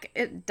 come back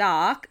at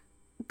dark.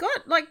 God,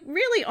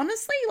 really,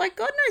 honestly, God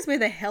knows where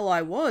the hell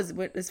I was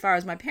as far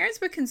as my parents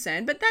were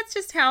concerned, but that's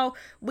just how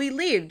we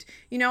lived.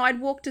 I'd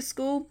walk to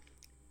school.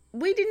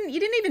 You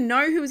didn't even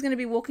know who was going to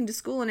be walking to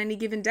school on any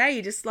given day.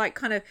 You just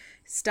kind of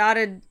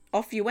started,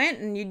 off you went,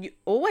 and you'd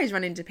always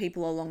run into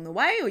people along the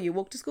way, or you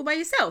walk to school by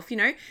yourself,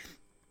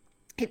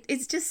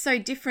 It's just so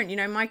different.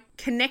 My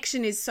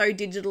connection is so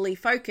digitally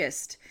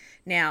focused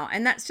now,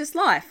 and that's just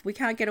life. We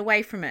can't get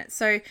away from it.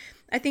 So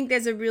I think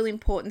there's a real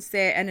importance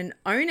there, and an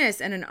onus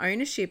and an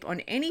ownership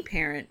on any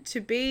parent to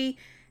be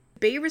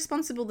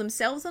responsible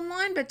themselves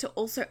online, but to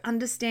also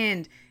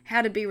understand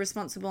how to be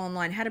responsible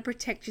online, how to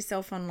protect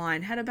yourself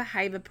online, how to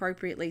behave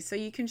appropriately, so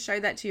you can show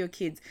that to your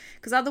kids.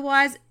 Because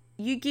otherwise,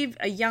 you give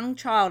a young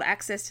child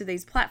access to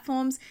these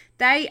platforms,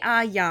 they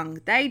are young.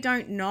 They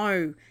don't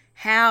know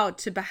how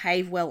to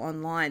behave well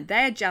online.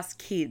 They are just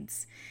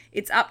kids.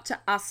 It's up to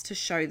us to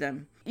show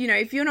them.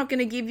 If you're not going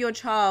to give your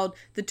child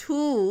the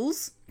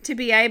tools to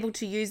be able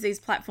to use these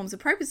platforms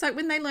appropriately, it's like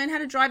when they learn how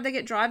to drive, they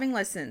get driving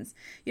lessons.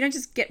 You don't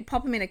just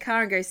pop them in a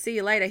car and go, see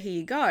you later, here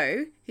you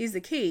go, here's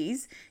the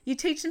keys. You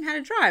teach them how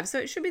to drive. So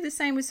it should be the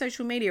same with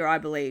social media, I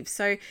believe.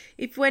 So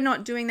if we're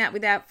not doing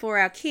that for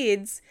our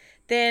kids,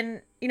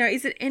 then,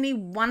 is it any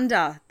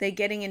wonder they're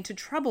getting into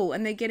trouble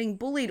and they're getting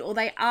bullied, or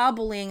they are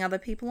bullying other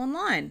people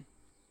online?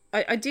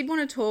 I did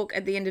want to talk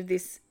at the end of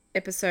this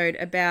episode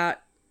about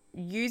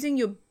using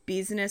your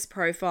business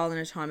profile in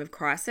a time of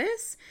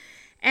crisis.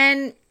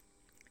 And,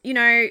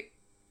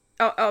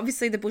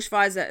 obviously the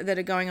bushfires that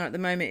are going on at the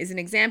moment is an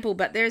example,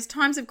 but there's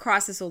times of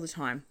crisis all the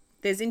time.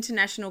 There's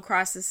international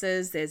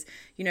crises. There's,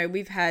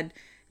 we've had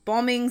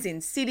bombings in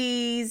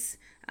cities.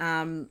 I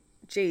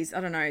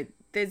don't know.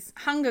 There's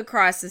hunger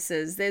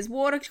crises. There's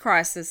water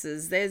crises.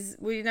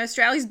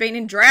 Australia's been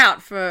in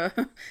drought for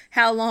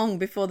how long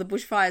before the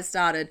bushfires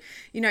started?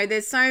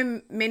 There's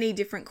so many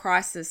different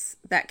crises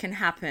that can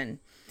happen.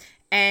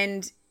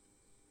 And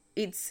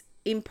it's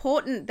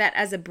important that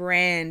as a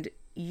brand,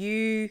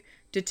 you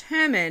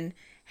determine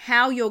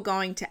how you're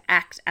going to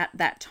act at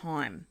that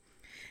time.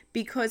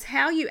 Because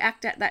how you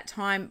act at that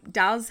time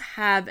does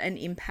have an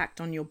impact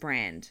on your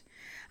brand.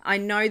 I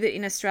know that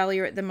in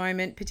Australia at the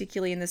moment,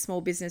 particularly in the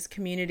small business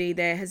community,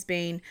 there has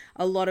been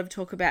a lot of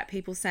talk about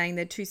people saying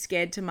they're too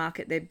scared to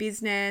market their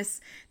business,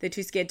 they're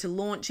too scared to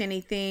launch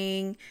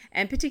anything.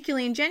 And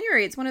particularly in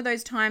January, it's one of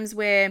those times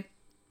where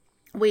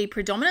we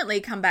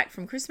predominantly come back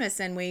from Christmas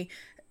and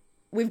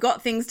we've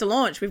got things to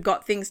launch, we've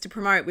got things to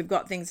promote, we've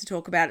got things to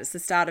talk about. It's the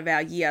start of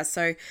our year.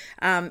 So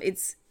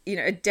it's,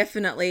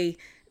 definitely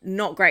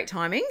not great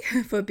timing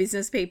for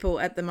business people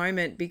at the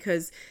moment,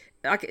 because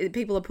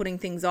people are putting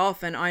things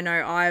off. And I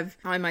know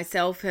I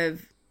myself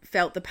have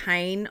felt the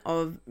pain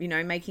of,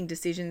 making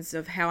decisions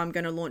of how I'm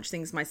going to launch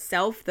things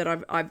myself that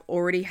I've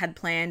already had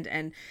planned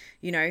and,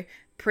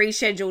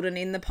 pre-scheduled and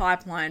in the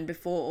pipeline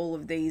before all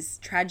of these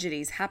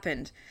tragedies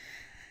happened.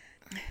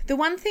 The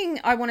one thing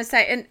I want to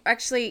say, and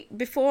actually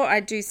before I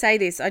do say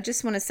this, I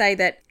just want to say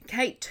that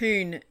Kate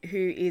Toon,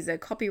 who is a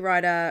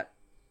copywriter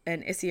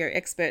and SEO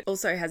expert,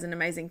 also has an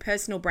amazing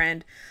personal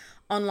brand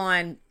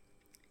online.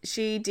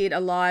 She did a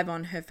live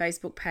on her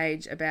Facebook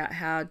page about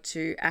how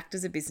to act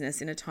as a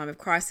business in a time of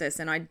crisis.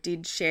 And I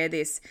did share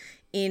this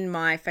in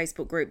my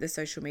Facebook group, the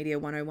Social Media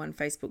 101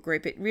 Facebook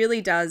group. It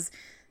really does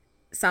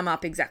sum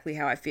up exactly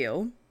how I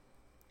feel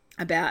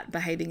about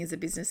behaving as a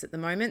business at the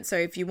moment. So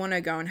if you want to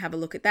go and have a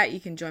look at that,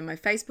 you can join my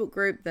Facebook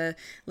group. The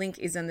link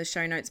is on the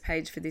show notes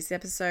page for this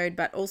episode,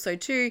 but also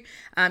too,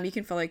 you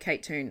can follow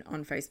Kate Toon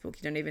on Facebook.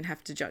 You don't even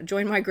have to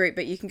join my group,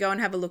 but you can go and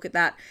have a look at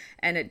that.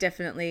 And it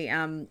definitely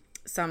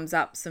sums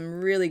up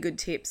some really good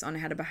tips on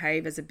how to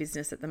behave as a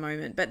business at the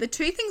moment. But the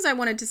two things I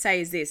wanted to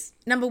say is this.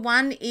 Number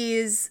one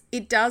is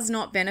it does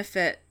not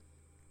benefit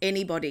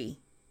anybody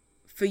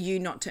for you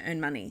not to earn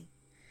money.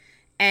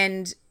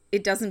 And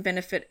it doesn't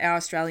benefit our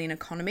Australian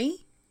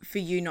economy for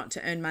you not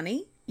to earn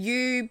money.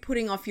 You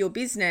putting off your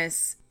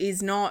business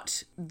is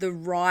not the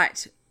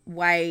right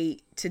way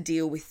to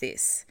deal with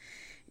this.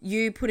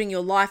 You putting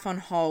your life on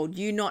hold,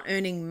 you not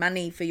earning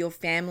money for your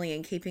family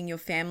and keeping your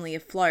family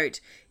afloat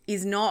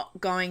is not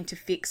going to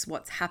fix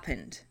what's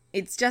happened.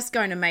 It's just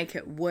going to make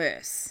it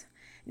worse.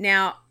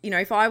 Now,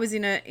 if I was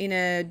in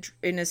a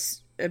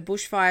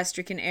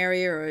bushfire-stricken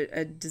area or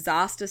a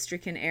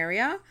disaster-stricken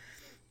area,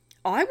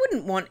 I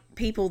wouldn't want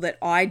people that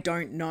I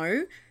don't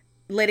know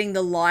letting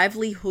the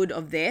livelihood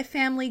of their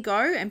family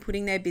go and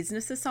putting their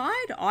business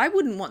aside. I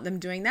wouldn't want them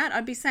doing that.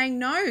 I'd be saying,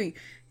 no,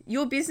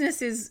 your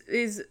business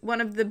is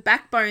one of the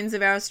backbones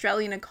of our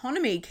Australian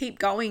economy. Keep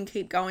going,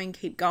 keep going,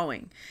 keep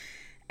going.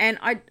 And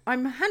I'm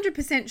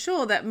 100%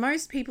 sure that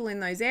most people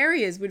in those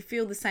areas would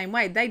feel the same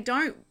way.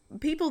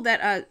 People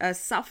that are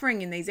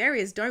suffering in these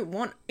areas don't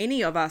want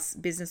any of us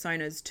business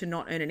owners to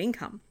not earn an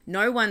income.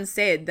 No one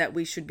said that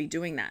we should be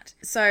doing that.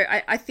 So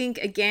I think,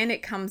 again,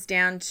 it comes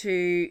down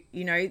to,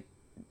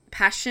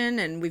 passion,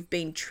 and we've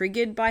been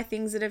triggered by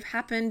things that have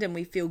happened and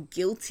we feel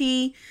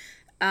guilty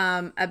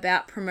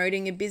about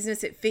promoting a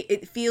business.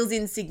 It feels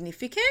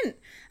insignificant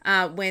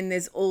when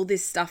there's all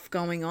this stuff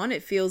going on.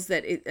 It feels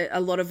that a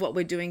lot of what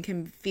we're doing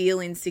can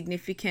feel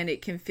insignificant.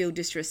 It can feel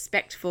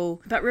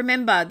disrespectful. But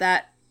remember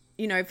that,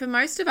 for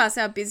most of us,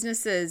 our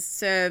businesses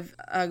serve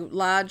a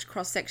large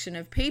cross-section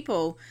of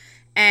people,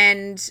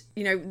 and,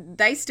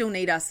 they still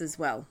need us as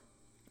well.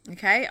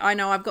 Okay. I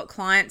know I've got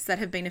clients that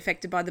have been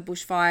affected by the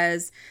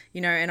bushfires,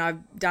 and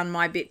I've done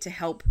my bit to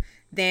help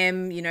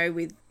them,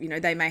 with,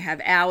 they may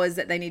have hours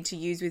that they need to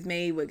use with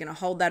me. We're going to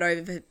hold that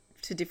over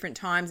to different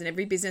times, and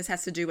every business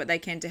has to do what they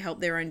can to help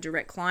their own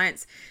direct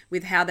clients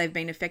with how they've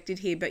been affected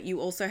here. But you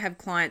also have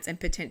clients and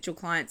potential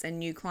clients and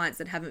new clients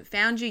that haven't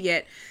found you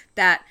yet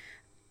that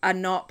are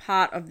not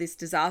part of this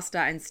disaster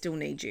and still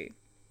need you.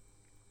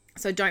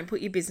 So don't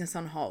put your business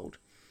on hold.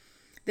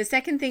 The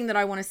second thing that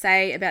I want to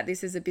say about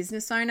this as a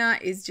business owner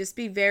is just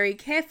be very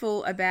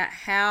careful about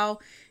how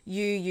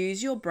you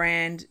use your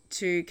brand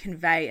to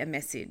convey a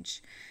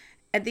message.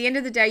 At the end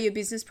of the day, your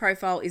business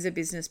profile is a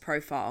business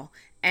profile,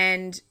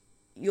 and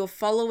your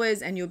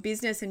followers and your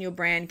business and your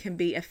brand can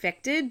be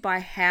affected by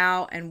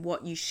how and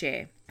what you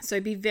share.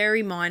 So be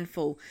very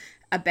mindful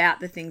about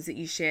the things that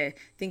you share.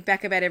 Think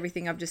back about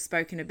everything I've just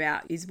spoken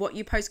about. Is what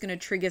you post going to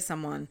trigger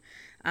someone?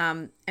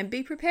 And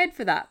be prepared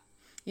for that.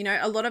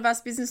 A lot of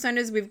us business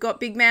owners, we've got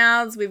big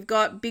mouths, we've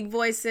got big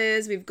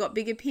voices, we've got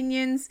big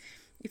opinions.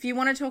 If you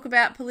want to talk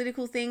about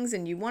political things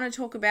and you want to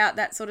talk about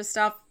that sort of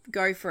stuff,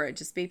 go for it.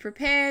 Just be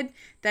prepared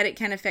that it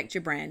can affect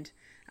your brand.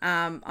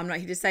 I'm not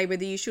here to say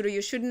whether you should or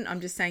you shouldn't.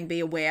 I'm just saying be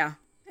aware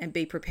and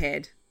be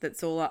prepared.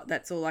 That's all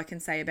I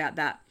can say about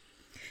that.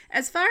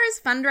 As far as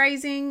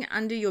fundraising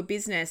under your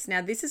business,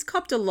 now this has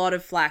copped a lot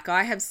of flack.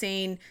 I have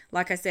seen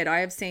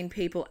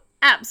people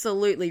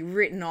absolutely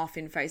written off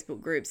in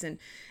Facebook groups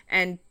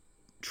and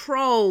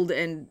trolled,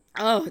 and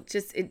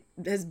it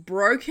has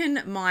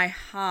broken my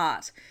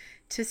heart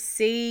to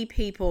see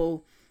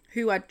people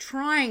who are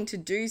trying to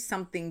do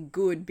something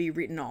good be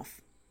written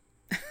off.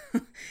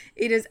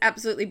 It has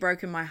absolutely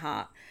broken my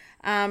heart.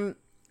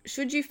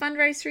 Should you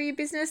fundraise through your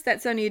business?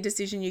 That's only a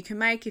decision you can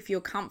make if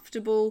you're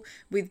comfortable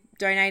with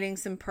donating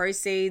some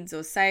proceeds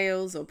or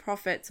sales or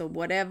profits or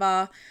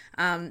whatever.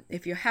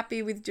 If you're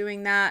happy with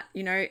doing that,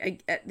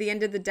 at the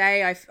end of the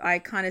day, I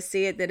kind of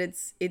see it that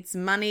it's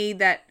money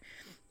that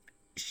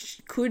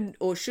could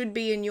or should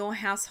be in your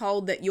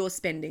household that you're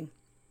spending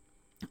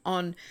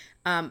on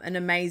an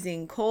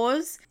amazing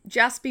cause.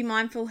 Just be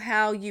mindful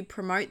how you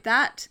promote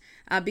that,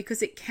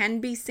 because it can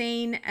be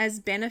seen as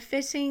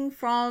benefiting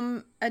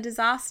from a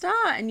disaster,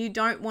 and you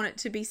don't want it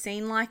to be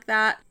seen like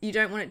that. You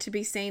don't want it to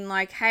be seen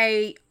like,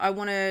 hey, I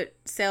want to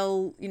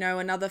sell,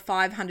 another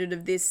 500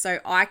 of this so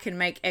I can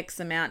make X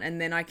amount and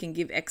then I can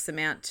give X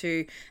amount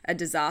to a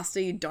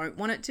disaster. You don't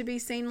want it to be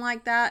seen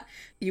like that.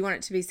 You want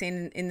it to be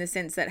seen in the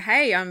sense that,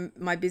 hey,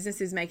 my business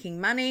is making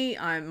money,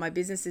 my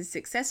business is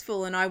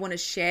successful, and I want to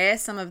share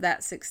some of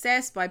that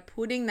success by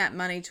putting that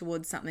money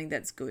towards something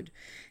that's good.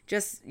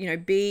 Just,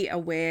 be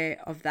aware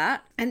of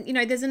that. And,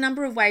 there's a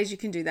number of ways you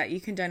can do that. You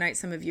can donate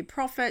some of your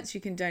profits.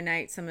 You can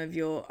donate some of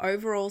your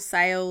overall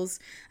sales.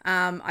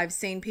 I've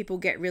seen people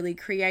get really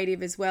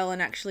creative as well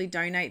and actually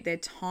donate their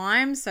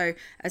time. So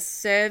a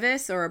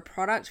service or a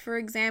product, for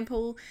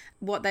example,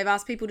 what they've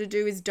asked people to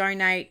do is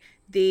donate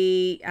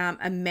the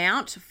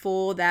amount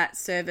for that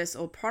service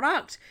or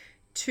product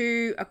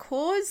to a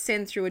cause,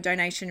 send through a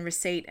donation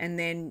receipt, and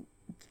then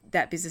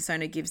that business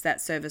owner gives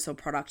that service or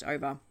product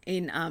over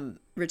in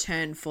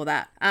return for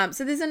that.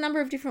 So there's a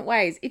number of different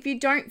ways. If you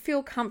don't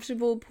feel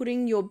comfortable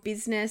putting your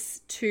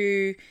business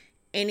to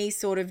any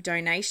sort of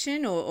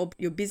donation or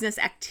your business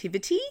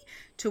activity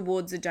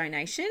towards a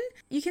donation,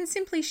 you can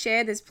simply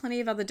share. There's plenty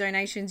of other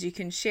donations. You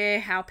can share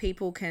how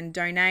people can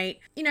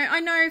donate. I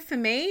know for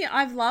me,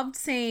 I've loved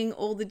seeing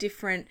all the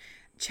different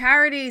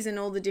charities and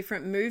all the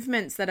different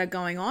movements that are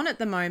going on at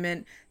the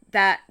moment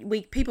that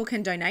people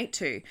can donate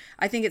to.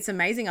 I think it's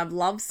amazing. I've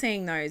loved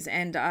seeing those,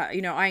 and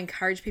I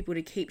encourage people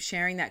to keep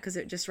sharing that because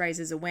it just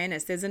raises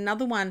awareness. There's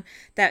another one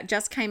that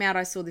just came out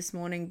I saw this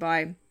morning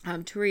by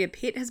Turia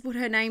Pitt has put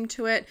her name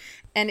to it,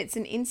 and it's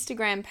an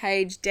Instagram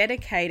page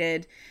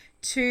dedicated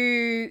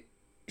to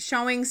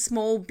showing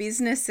small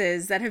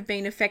businesses that have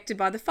been affected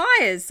by the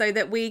fires so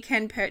that we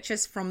can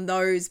purchase from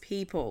those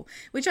people,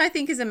 which I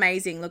think is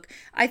amazing. Look,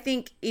 I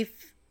think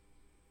if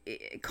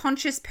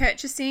conscious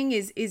purchasing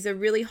is a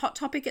really hot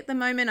topic at the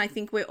moment. I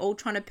think we're all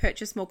trying to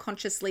purchase more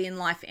consciously in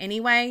life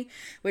anyway.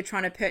 We're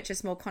trying to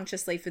purchase more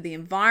consciously for the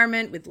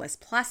environment with less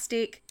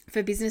plastic.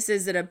 For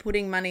businesses that are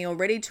putting money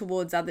already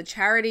towards other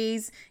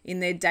charities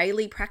in their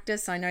daily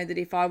practice, I know that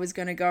if I was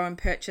going to go and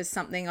purchase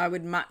something, I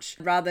would much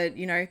rather,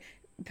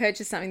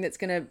 purchase something that's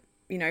going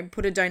to,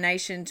 put a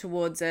donation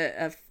towards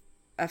a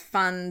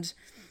fund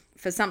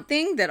for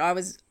something that I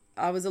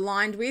was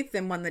aligned with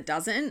than one that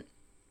doesn't.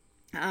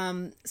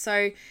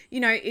 So,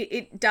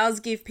 it does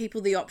give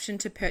people the option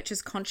to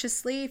purchase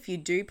consciously if you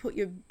do put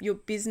your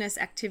business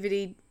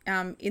activity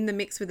in the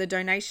mix with a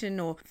donation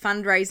or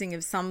fundraising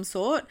of some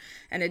sort.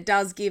 And it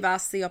does give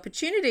us the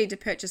opportunity to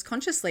purchase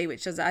consciously,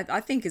 which is, I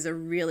think, is a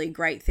really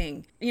great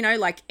thing.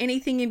 Like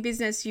anything in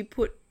business, you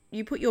put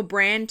your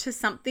brand to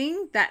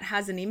something that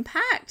has an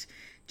impact.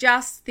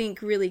 Just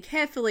think really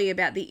carefully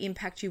about the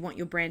impact you want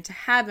your brand to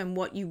have and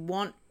what you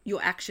want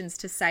your actions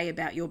to say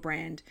about your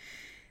brand.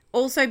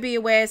 Also be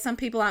aware, some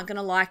people aren't going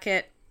to like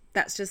it.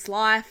 That's just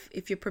life.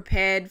 If you're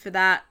prepared for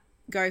that,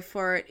 go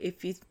for it.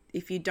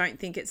 If you don't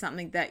think it's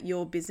something that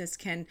your business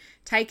can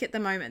take at the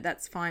moment,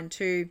 that's fine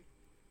too.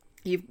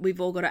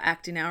 We've all got to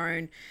act in our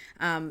own.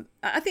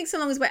 I think so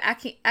long as we're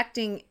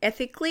acting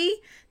ethically,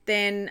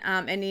 then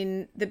and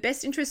in the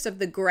best interest of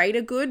the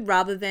greater good,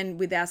 rather than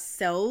with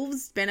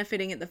ourselves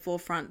benefiting at the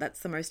forefront,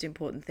 that's the most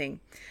important thing.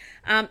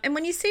 And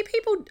when you see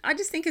people, I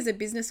just think as a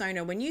business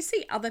owner, when you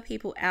see other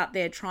people out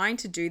there trying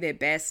to do their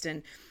best,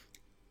 and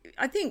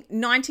I think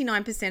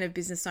 99% of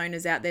business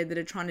owners out there that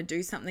are trying to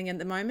do something at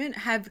the moment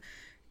have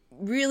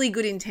really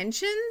good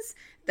intentions.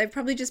 They've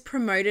probably just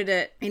promoted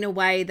it in a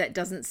way that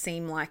doesn't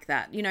seem like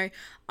that.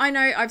 I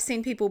know I've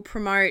seen people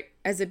promote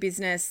as a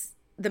business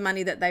the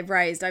money that they've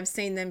raised. I've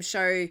seen them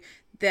show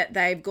that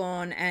they've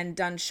gone and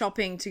done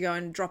shopping to go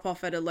and drop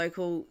off at a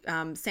local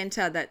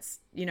centre that's,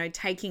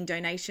 taking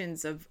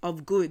donations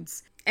of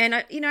goods. And,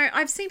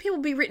 I've seen people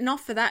be written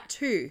off for that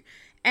too.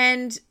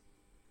 And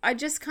I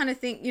just kind of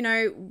think,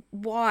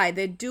 why?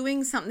 They're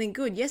doing something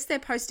good. Yes, they're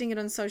posting it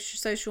on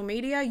social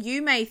media.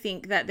 You may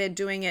think that they're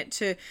doing it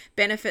to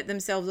benefit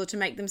themselves or to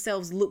make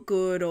themselves look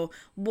good or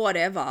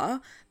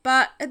whatever.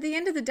 But at the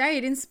end of the day,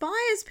 it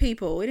inspires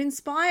people. It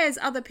inspires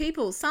other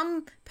people.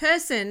 Some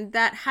person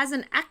that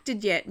hasn't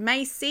acted yet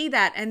may see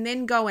that and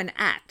then go and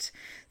act.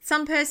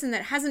 Some person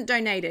that hasn't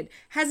donated,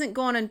 hasn't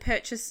gone and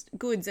purchased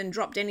goods and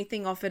dropped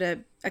anything off at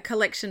a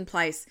collection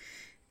place,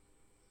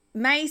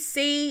 may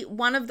see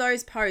one of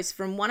those posts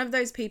from one of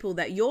those people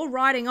that you're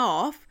writing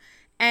off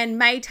and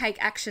may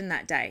take action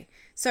that day.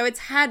 So it's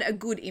had a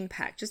good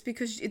impact. Just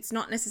because it's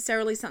not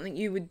necessarily something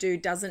you would do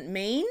doesn't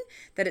mean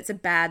that it's a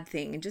bad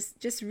thing. And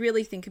just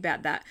really think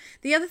about that.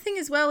 The other thing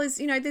as well is,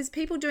 there's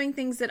people doing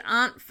things that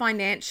aren't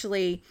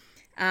financially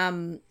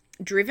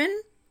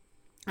driven.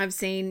 I've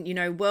seen,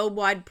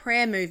 worldwide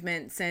prayer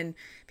movements and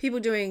people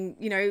doing,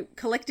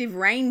 collective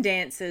rain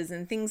dances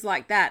and things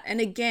like that.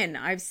 And again,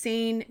 I've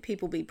seen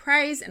people be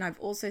praised and I've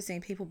also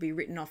seen people be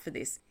written off for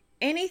this.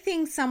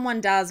 Anything someone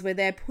does where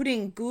they're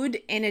putting good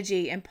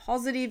energy and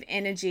positive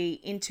energy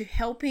into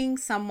helping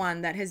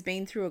someone that has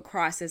been through a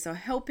crisis or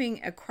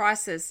helping a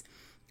crisis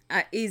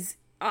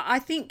I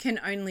think can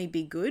only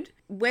be good.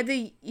 Whether,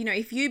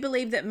 if you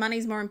believe that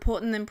money's more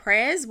important than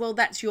prayers, well,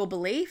 that's your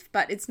belief,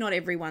 but it's not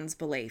everyone's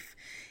belief.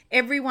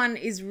 Everyone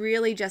is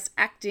really just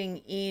acting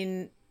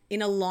in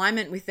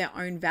alignment with their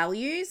own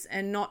values,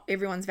 and not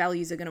everyone's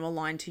values are going to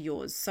align to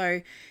yours.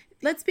 So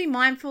let's be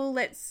mindful.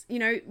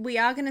 We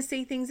are going to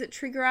see things that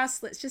trigger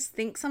us. Let's just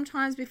think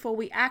sometimes before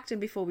we act and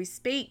before we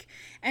speak.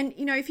 And,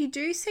 if you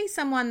do see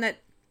someone that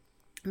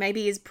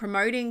maybe is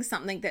promoting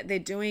something that they're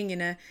doing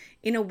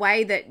in a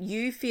way that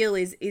you feel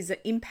is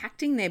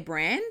impacting their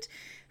brand,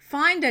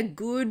 find a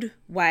good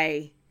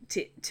way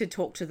to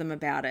talk to them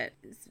about it.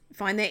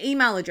 Find their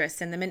email address,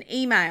 send them an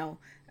email,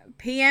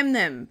 PM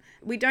them.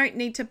 We don't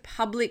need to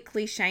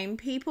publicly shame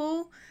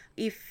people.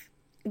 If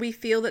we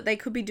feel that they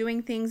could be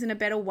doing things in a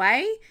better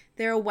way,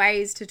 there are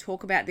ways to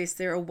talk about this.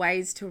 There are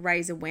ways to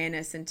raise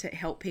awareness and to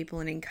help people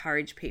and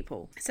encourage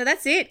people. So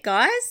that's it,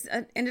 guys.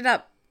 I ended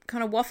up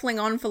kind of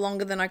waffling on for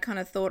longer than I kind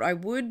of thought I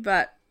would,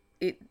 but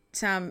it's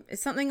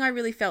something I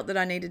really felt that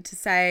I needed to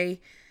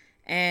say.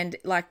 And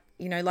like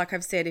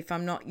I've said, if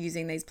I'm not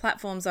using these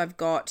platforms I've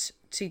got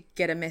to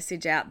get a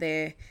message out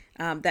there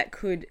that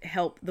could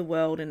help the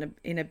world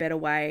in a better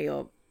way,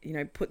 or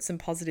put some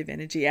positive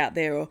energy out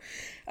there, or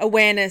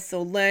awareness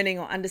or learning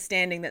or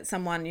understanding that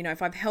someone,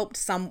 if I've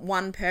helped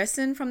one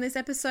person from this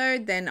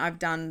episode, then I've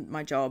done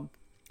my job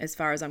as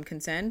far as I'm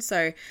concerned.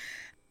 So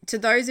to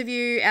those of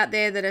you out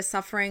there that are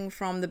suffering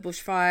from the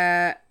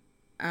bushfire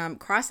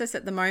crisis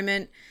at the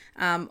moment,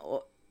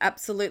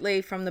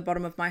 absolutely, from the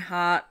bottom of my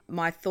heart,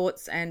 my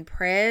thoughts and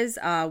prayers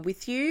are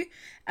with you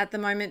at the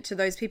moment. To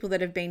those people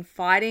that have been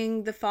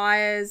fighting the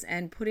fires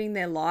and putting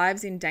their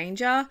lives in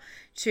danger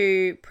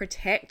to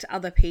protect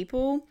other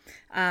people,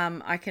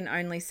 I can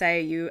only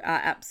say you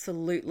are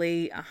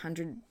absolutely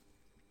 100%,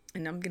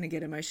 and I'm going to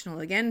get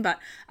emotional again, but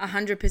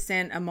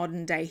 100% a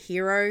modern day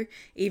hero.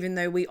 Even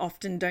though we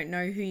often don't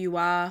know who you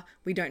are,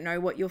 we don't know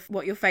what your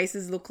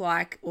faces look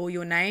like or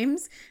your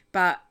names,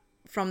 but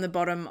from the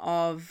bottom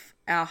of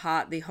our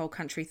heart, the whole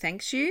country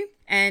thanks you.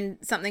 And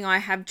something I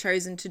have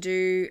chosen to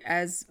do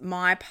as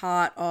my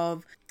part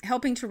of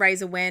helping to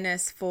raise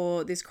awareness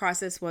for this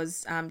crisis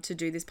was to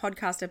do this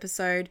podcast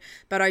episode.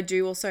 But I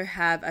do also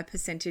have a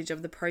percentage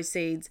of the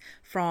proceeds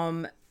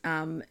from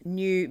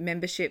new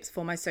memberships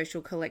for my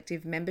social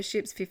collective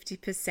memberships,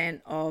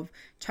 50% of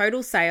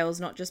total sales,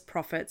 not just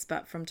profits,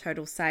 but from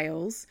total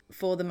sales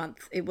for the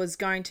month. It was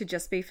going to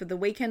just be for the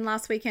weekend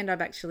last weekend.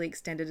 I've actually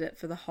extended it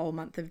for the whole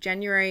month of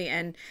January.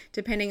 And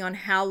depending on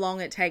how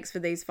long it takes for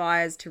these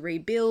fires to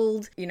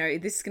rebuild,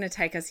 this is going to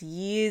take us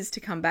years to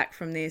come back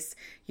from this,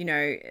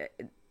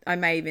 I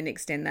may even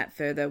extend that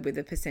further with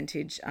a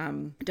percentage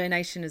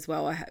donation as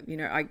well.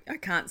 I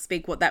can't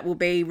speak what that will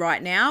be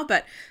right now,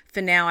 but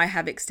for now I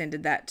have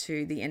extended that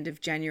to the end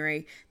of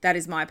January. That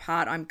is my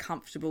part. I'm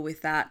comfortable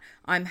with that.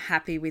 I'm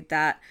happy with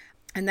that.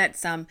 And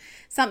that's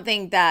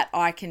something that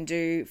I can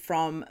do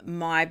from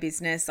my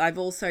business. I've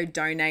also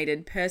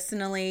donated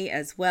personally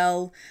as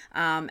well,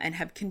 and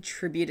have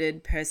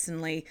contributed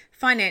personally,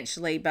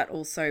 financially, but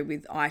also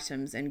with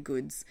items and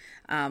goods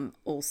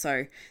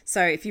also.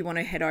 So if you want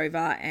to head over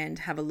and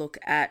have a look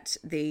at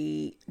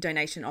the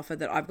donation offer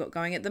that I've got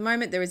going at the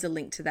moment, there is a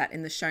link to that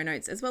in the show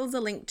notes, as well as a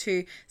link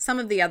to some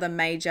of the other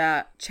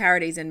major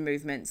charities and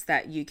movements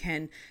that you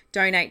can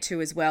donate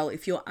to as well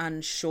if you're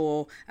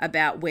unsure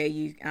about where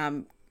you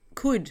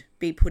could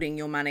be putting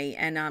your money,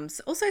 and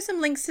also some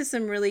links to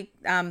some really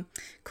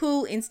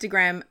cool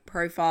Instagram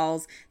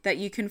profiles that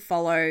you can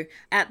follow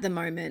at the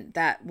moment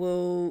that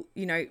will,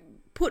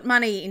 put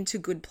money into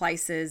good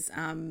places,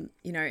 and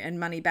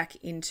money back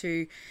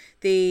into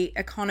the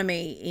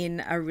economy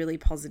in a really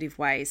positive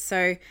way.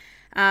 So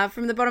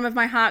from the bottom of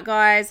my heart,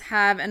 guys,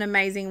 have an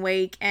amazing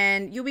week,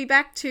 and you'll be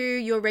back to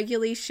your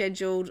regularly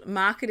scheduled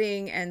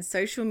marketing and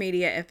social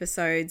media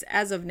episodes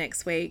as of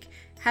next week.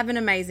 Have an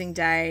amazing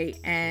day,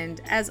 and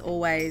as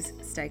always,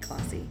 stay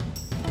classy.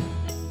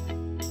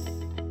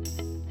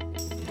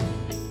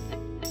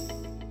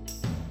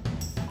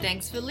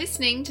 Thanks for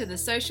listening to the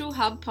Social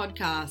Hub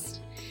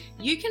podcast.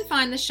 You can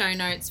find the show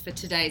notes for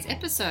today's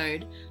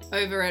episode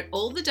over at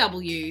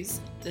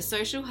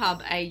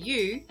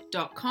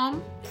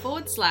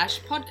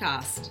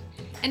allthewsau.com/podcast.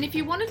 And if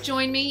you want to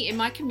join me in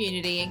my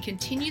community and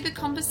continue the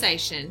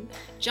conversation,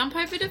 jump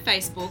over to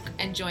Facebook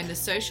and join the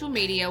Social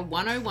Media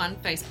 101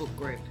 Facebook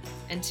group.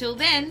 Until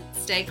then,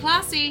 stay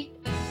classy.